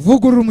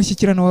vugurura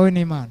umushyikirano wawe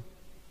n'Imana,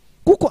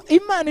 kuko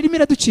Imana irimo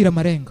iraducira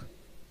amarenga.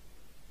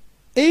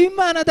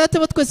 Imana data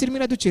wa twese irimo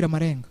iraducira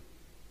amarenga.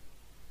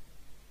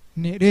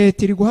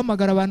 Leta iri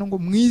guhamagara abantu ngo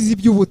mwize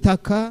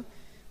iby'ubutaka,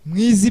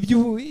 mwize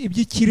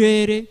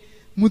iby'ikirere,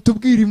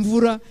 mutubwire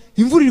imvura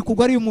iri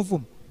kugwa ari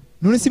umuvumo.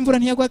 None se imvura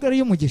ntiyagwa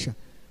ari umugisha?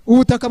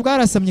 Ubutaka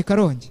bwarasamye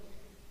Karongi.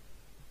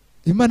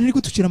 Imana iri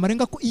gutucira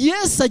amarenga ko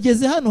Yesu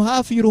ageze hano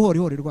hafi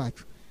y'uruhorihori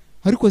rwacu,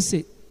 ariko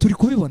se turi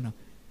kubibona?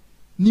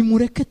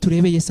 Nimureke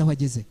turebe Yesu aho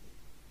ageze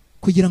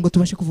kugira ngo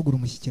tubashe kuvugura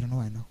umushyikirano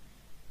wawe nawe.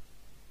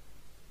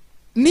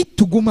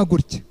 Nituguma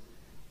gutya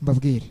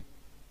mbabwire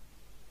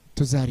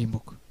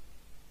tuzarimbuka,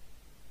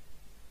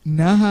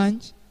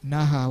 nahanjye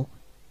nahawe.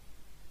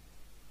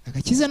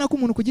 Agakiza nako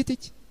umuntu ku giti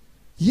cye.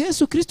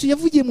 Yesu Kristo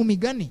yavugiye mu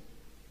migani,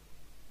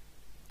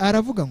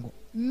 aravuga ngo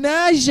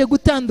naje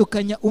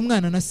gutandukanya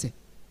umwana na se,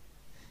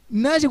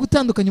 naje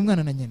gutandukanya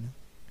umwana na nyina,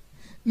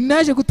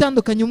 naje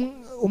gutandukanya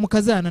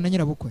umukazana na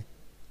nyirabukwe,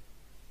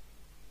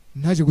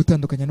 naje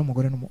gutandukanya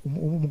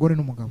umugore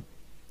n'umugabo.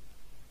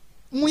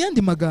 Mu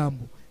yandi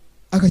magambo,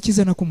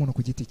 agakiza nako umuntu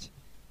ku giti cye.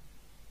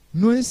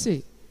 None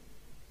se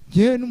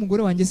yewe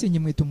n'umugore wanjye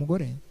sinyimwita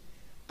umugore?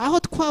 Aho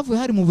twavuye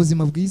hari mu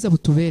buzima bwiza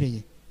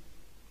butubereye,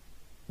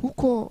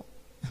 kuko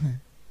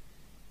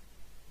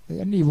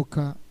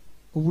nibuka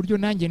uburyo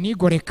nanjye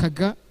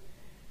nigorekaga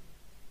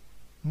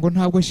ngo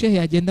ntabwo Sheih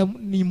yagenda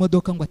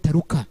n'imodoka ngo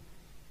ataruka.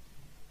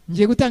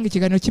 Ngiye gutanga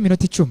ikiganiro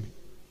cy'iminota 10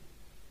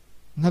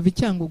 nkava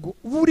Icyangugu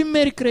buri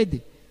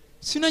mercredi,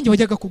 sinanjye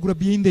wajyaga kugura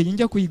biyindeye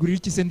njya kuyigurira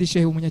iki se ndi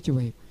Sheih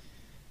umunyacyubahiro.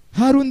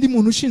 Hari undi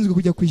muntu ushinzwe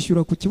kujya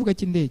kwishyura ku kibuga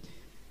cy'indege,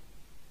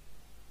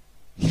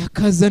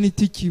 yakazana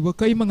itiki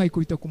bakayima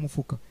nkayikubita ku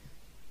mufuka,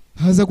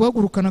 haza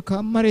guhagurukana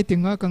ka marete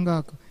nkaka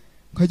ngaka,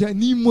 nkajya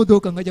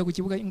n'imodoka nkajya ku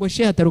kibuga ngo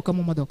Sheih ataruka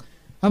mu modoka.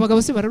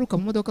 Abagabo se bararuka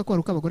mu modoka ko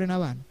baruka abagore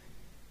n'abana?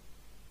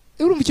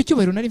 Urumva icyo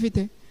cyubahiro nari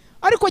mfite?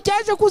 Ariko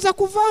cyaje kuza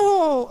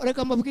kuvaho,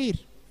 reka mbabwire,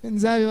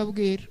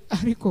 nzabibabwira.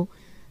 Ariko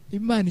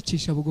Imana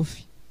icisha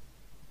bugufi,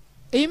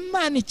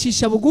 Imana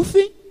icisha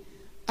bugufi,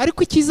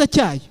 ariko icyiza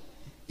cyayo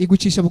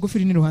igucisha bugufi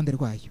iri n'uruhande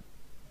rwayo.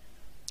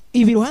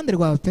 Ibi ruhande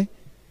rwawe pe,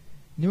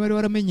 niba wari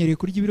waramenyereye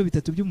kurya ibiro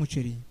 3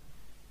 by'umuceri,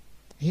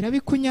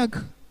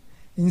 irabikunyaga,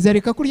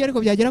 inzara ikakurya,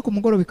 ariko byagera ku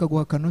mugoroba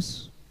bikaguha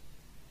akanoso.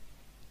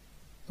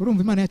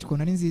 Urumva Imana yacu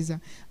kona ni nziza,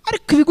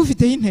 ariko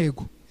ibigufiteho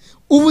intego.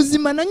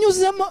 Ubuzima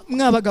nanyuzemo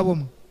mwabagabo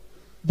mwe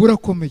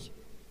burakomeye,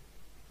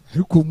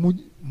 ariko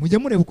mujya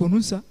mureba ukuntu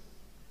nsa.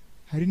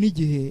 Hari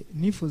n'igihe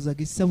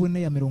nifuzaga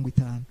isabune ya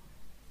 50,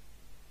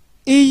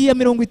 iyi ya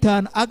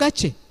 50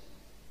 agace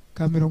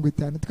ka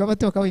 50 tukaba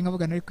tukabinga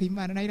bugana, ariko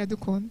Imana nayo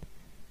iradukunda.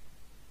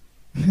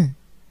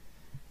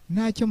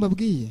 Ntacyo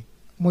mbabwiye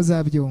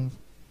muzabyumva,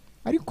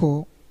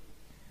 ariko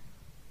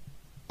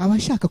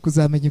abashaka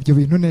kuzamenya ibyo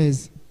bintu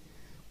neza,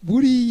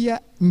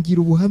 buriya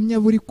ngira ubuhamya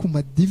buri ku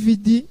ma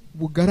DVD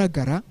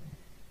bugaragara.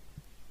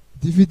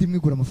 DVD imwe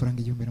igura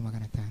amafaranga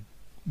 1500,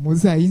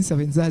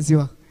 muzayinsabe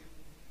nzazibaha.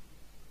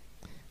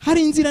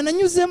 Hari inzira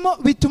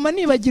nanyuzemo bituma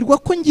nibagirwa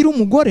ko ngira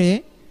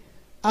umugore,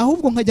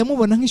 ahubwo nkajya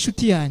mubona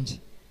nk'inshuti yanjye.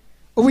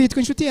 Ubu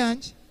yitwa inshuti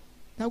yanjye,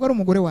 ntabwo ari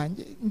umugore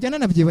wanjye,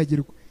 njyana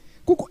nabyibagirwa,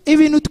 kuko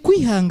ibintu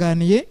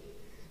twihanganiye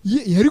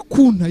yari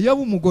kunta yaba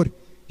umugore,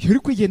 yari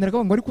kwigendera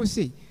ngo ari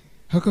kuse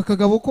haka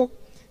kagabo ko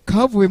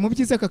kavuye mu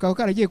byiza kakaba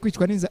karagiye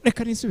kwicwa n'inzara,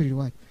 reka nisubirire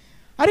iwacu.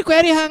 Ariko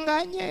yari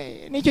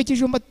hanganye n'icyo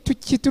kijumba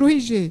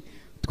tukituruhije,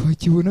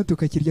 twakibona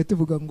tukakirya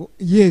tuvuga ngo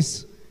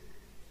Yesu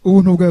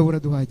ubuntu bwawe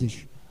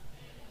buraduhagije.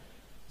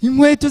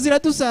 Inkweto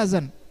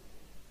ziradusazana.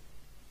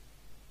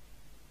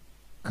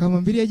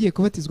 Kamambiri yagiye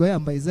kubatizwa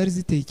yambaye zari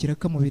ziteye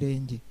ikiraka mu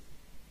birenge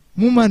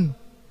mu mano,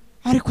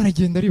 ariko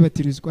aragenda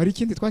aribatirizwa. Hari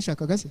ikindi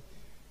twashakaga se?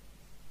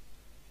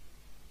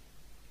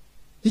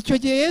 Icyo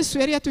gihe Yesu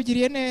yari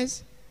yatugiriye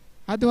neza,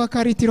 aduha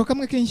karitiro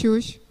kamwe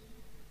k'inshyushyu,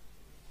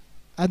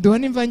 aduha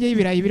n'imvange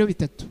y'ibirayi ibiro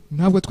 3.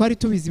 Ntabwo twari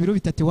tubizi ibiro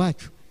 3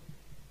 wacu.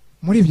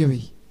 Muri ibyo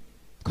bihe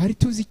twari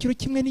tuzi ikiro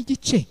kimwe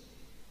n'igice,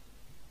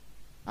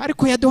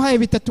 ariko yaduhaye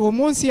 3 uwo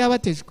munsi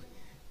yabatejwe.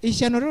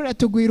 Ishyano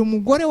riratugwira,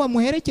 umugore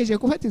wamuherekeje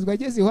kubatizwa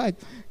ageze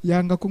iwacu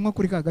yanga kunywa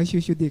kuri ka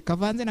gashyushyu de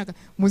kavanze na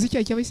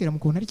muziki cy'abisira mu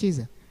kuntu ari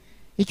cyiza.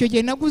 Icyo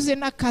gihe naguze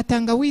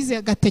n'akatangawize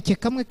agateke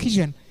kamwe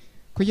k'ijana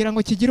kugira ngo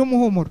kigire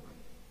umuhumuro.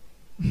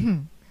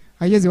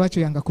 Ageze iwacu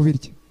yanga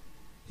kubirya,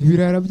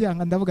 ibirara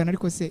byanga. Ndavugana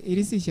ariko se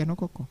iri si ishyano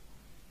koko?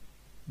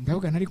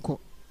 Ndavugana ariko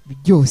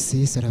byose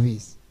Yesu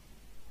arabizi.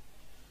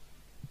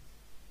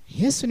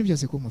 Yesu ni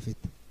byose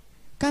kumufite.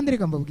 Kandi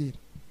reka mbabwire,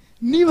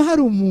 niba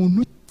hari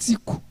umuntu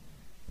tsiko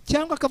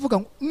cyangwa akavuga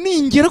ngo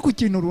ningera ku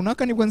kintu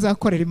runaka nibwo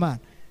nzakorera Imana,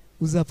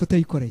 uzapfa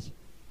utayikoreye,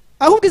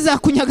 ahubwo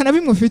izakunyaga na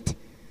bimwe ufite.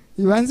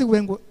 Ibanze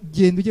uvuge ngo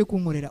genda ujye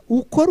kunkorera,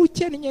 ukora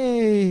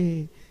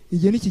ukennye,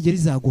 igihe nikigera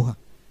izaguha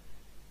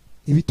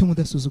ibituma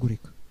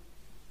udasuzugurika.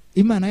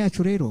 Imana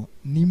yacu rero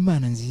ni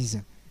Imana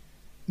nziza,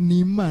 ni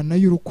Imana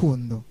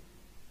y'urukundo,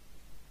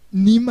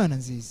 ni Imana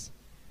nziza.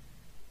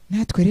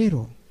 Natwe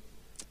rero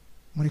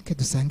mureke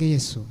dusange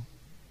Yesu,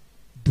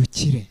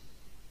 dukire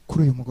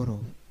kuri uyu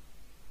mugoroba.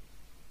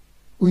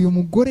 uyu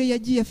mugore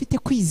yagiye afite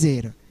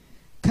kwizera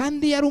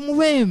kandi yari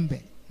umubembe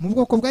mu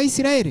bwoko bwa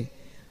Isirayeli,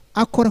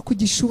 akora ku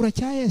gishura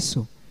cya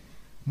Yesu.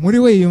 Muri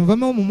we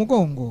yumvamo mu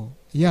mugongo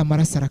ya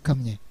maraso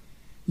arakamye,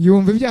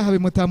 yumva ibyaha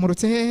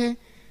bimutamurutse hehe?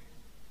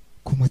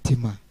 Ku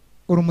mutima.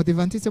 Uri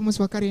umudivantiste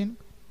umunsi wa karindwi,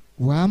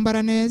 wambara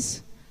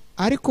neza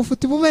ariko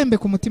ufite ububembe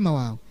ku mutima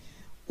wawe,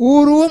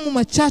 uri uwo mu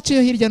macaca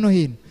yo hirya no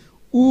hino,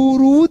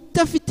 uri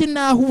udafite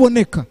n'aho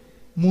uboneka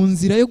mu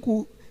nzira yo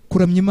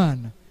kuramya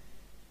Imana,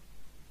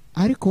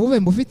 ariko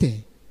ububembe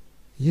ufite,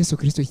 Yesu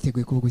Kristo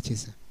yiteguye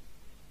kubugukiza.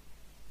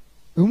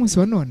 Uyu munsi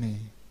wa none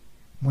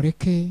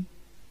mureke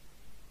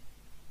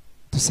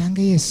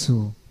dusange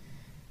Yesu,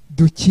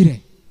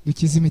 dukire,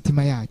 dukize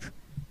imitima yacu.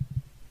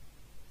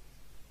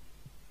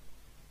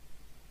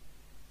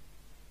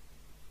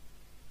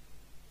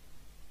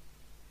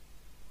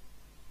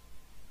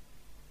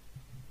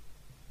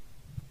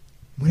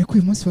 Mureke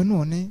uyu munsi wa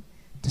none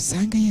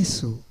dusange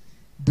Yesu,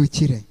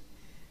 dukire.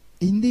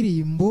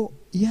 Indirimbo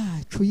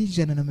yacu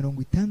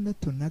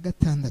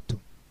y'166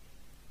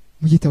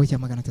 mu gitabo cya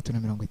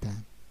 350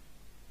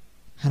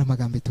 hari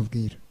amagambo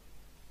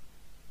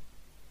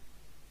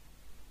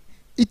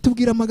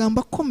itubwira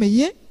amagambo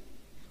akomeye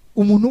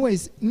umuntu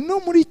wese no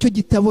muri icyo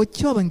gitabo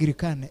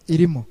cy'Abangirikane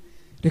irimo.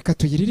 Reka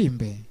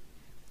tuyiririmbe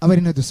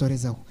abari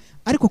nadusorezaho.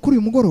 Ariko kuri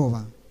uyu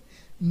mugoroba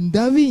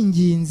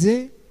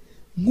ndabinginze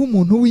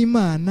nk'umuntu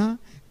w'Imana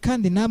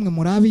kandi namwe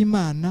muri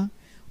ab'Imana,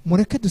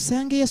 mureke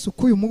dusange Yesu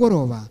kuri uyu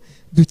mugoroba,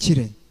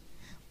 dukire.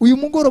 Uyu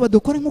mugoroba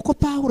dukore nk'uko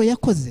Pawulo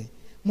yakoze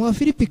mu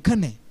Bafilipi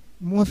 4,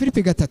 mu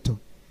Bafilipi 3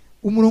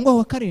 umurongo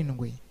wa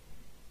 7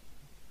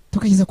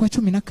 tukageza kwa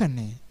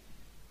 14.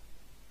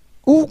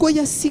 Ubwo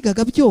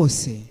yasigaga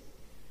byose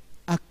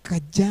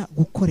akajya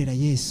gukorera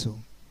Yesu,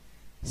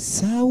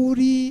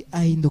 Sawuli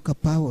ahinduka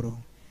Pawulo,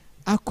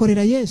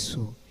 akorera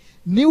Yesu.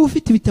 Niwe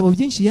ufite ibitabo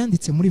byinshi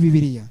yanditse muri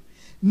Bibiliya,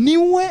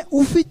 niwe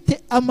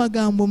ufite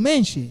amagambo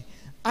menshi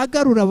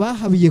agarura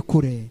abahabiye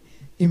kure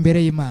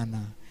imbere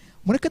y'Imana.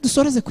 Mureke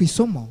dusoreze ku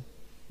isomo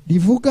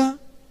rivuga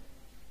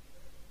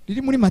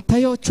riri muri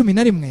Matayo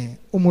 11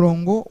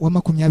 umurongo wa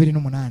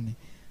 28.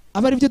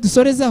 Aba ari byo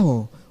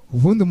dusorezaho.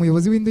 Ubundi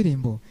umuyobozi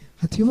w'indirimbo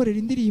hatuyoborera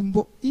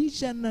indirimbo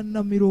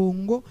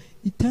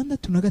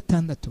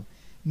 166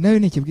 nayo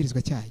ni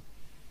ikibwirizwa cyayo.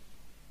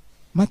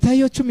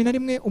 Matayo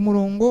 11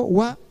 umurongo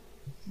wa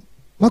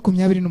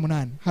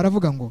 28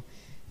 haravuga ngo,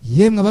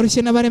 yemwe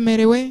abarushye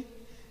n'abaremerewe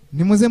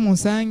nimuze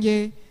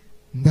munsange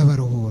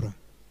ndabaruhura.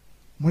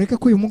 Mureke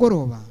ko uyu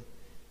mugoroba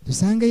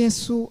dusange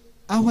Yesu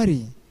aho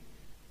ari,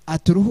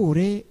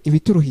 aturuhure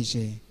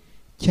ibituruhije,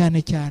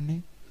 cyane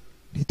cyane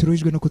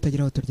ntituruhijwe no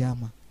kutagira aho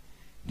turyama,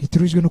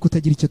 ntituruhijwe no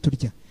kutagira icyo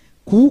turya,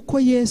 kuko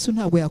Yesu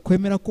ntabwo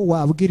yakwemera ko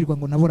wabwirirwa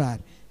ngo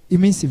naburare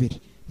iminsi 2.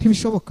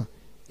 Ntibishoboka,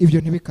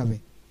 ibyo ntibikabe.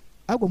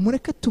 Ahubwo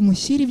mureke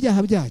tumushyire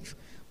ibyaha byacu,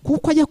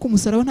 kuko ajya ku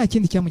musaraba nta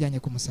kindi cyamujyanye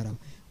ku musaraba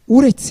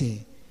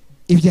uretse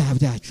ibyaha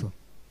byacu.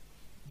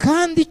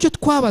 Kandi icyo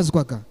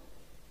twabazwaga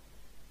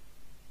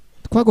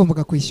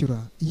twagombaga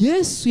kwishyura,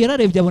 Yesu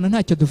yararebye abona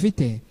ntacyo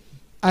dufite,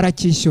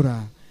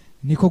 aracyishyura.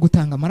 Niko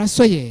gutanga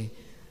amaraso ye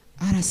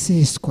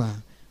araseswa,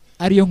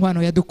 ariyo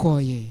nkwano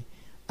yadukoye.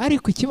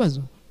 Ariko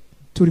ikibazo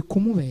turi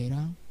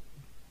kumubera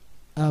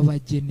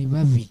abageni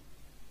babi,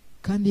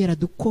 kandi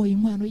yaradukoye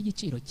inkwano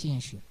y'igiciro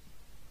cyinshi.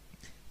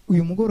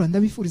 Uyu mugoroba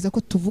ndabifuriza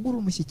ko tuvugura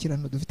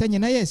umushyikirano dufitanye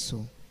na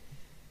Yesu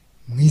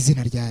mu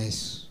izina rya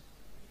Yesu.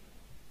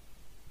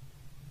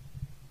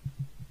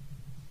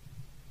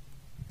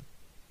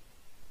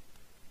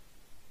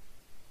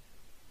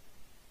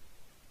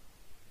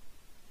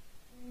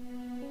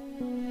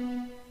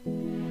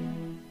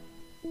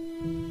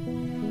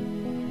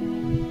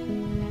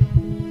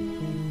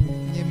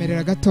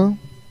 Nyemerera gato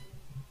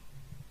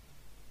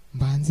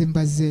mbanze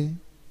mbaze,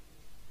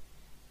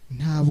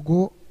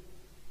 ntabwo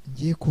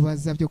ngiye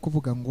kubaza byo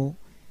kuvuga ngo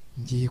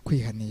ngiye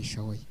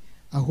kwihanisha we,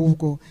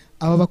 ahubwo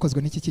aba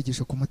bakozwe n'iki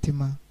cyigisho ku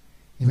mutima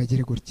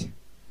nibagire gutya.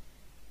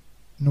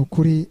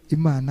 Nukuri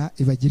Imana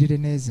ibagirire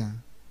neza,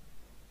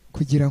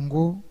 kugira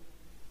ngo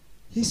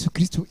Yesu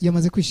Kristo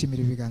yamaze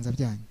kwishimira ibiganza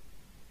byanyu.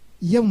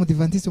 Yaba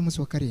umudivantiste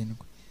w'umunsi wa karindwi,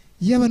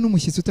 yaba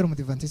n'umushyitsi utari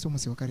umudivantiste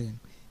w'umunsi wa karindwi,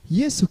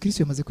 Yesu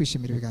Kristo yamaze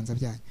kwishimira ibiganza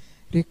byanyu.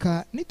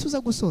 Reka nituza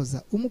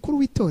gusoza umukuru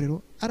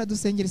w'itorero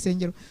aradusengera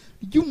isengero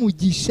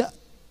ry'umugisha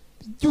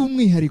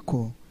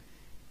by'umwihariko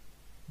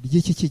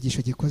ry'iki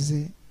cyigisho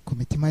gikoze ku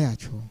mitima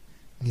yacu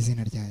mu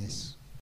izina rya Yesu.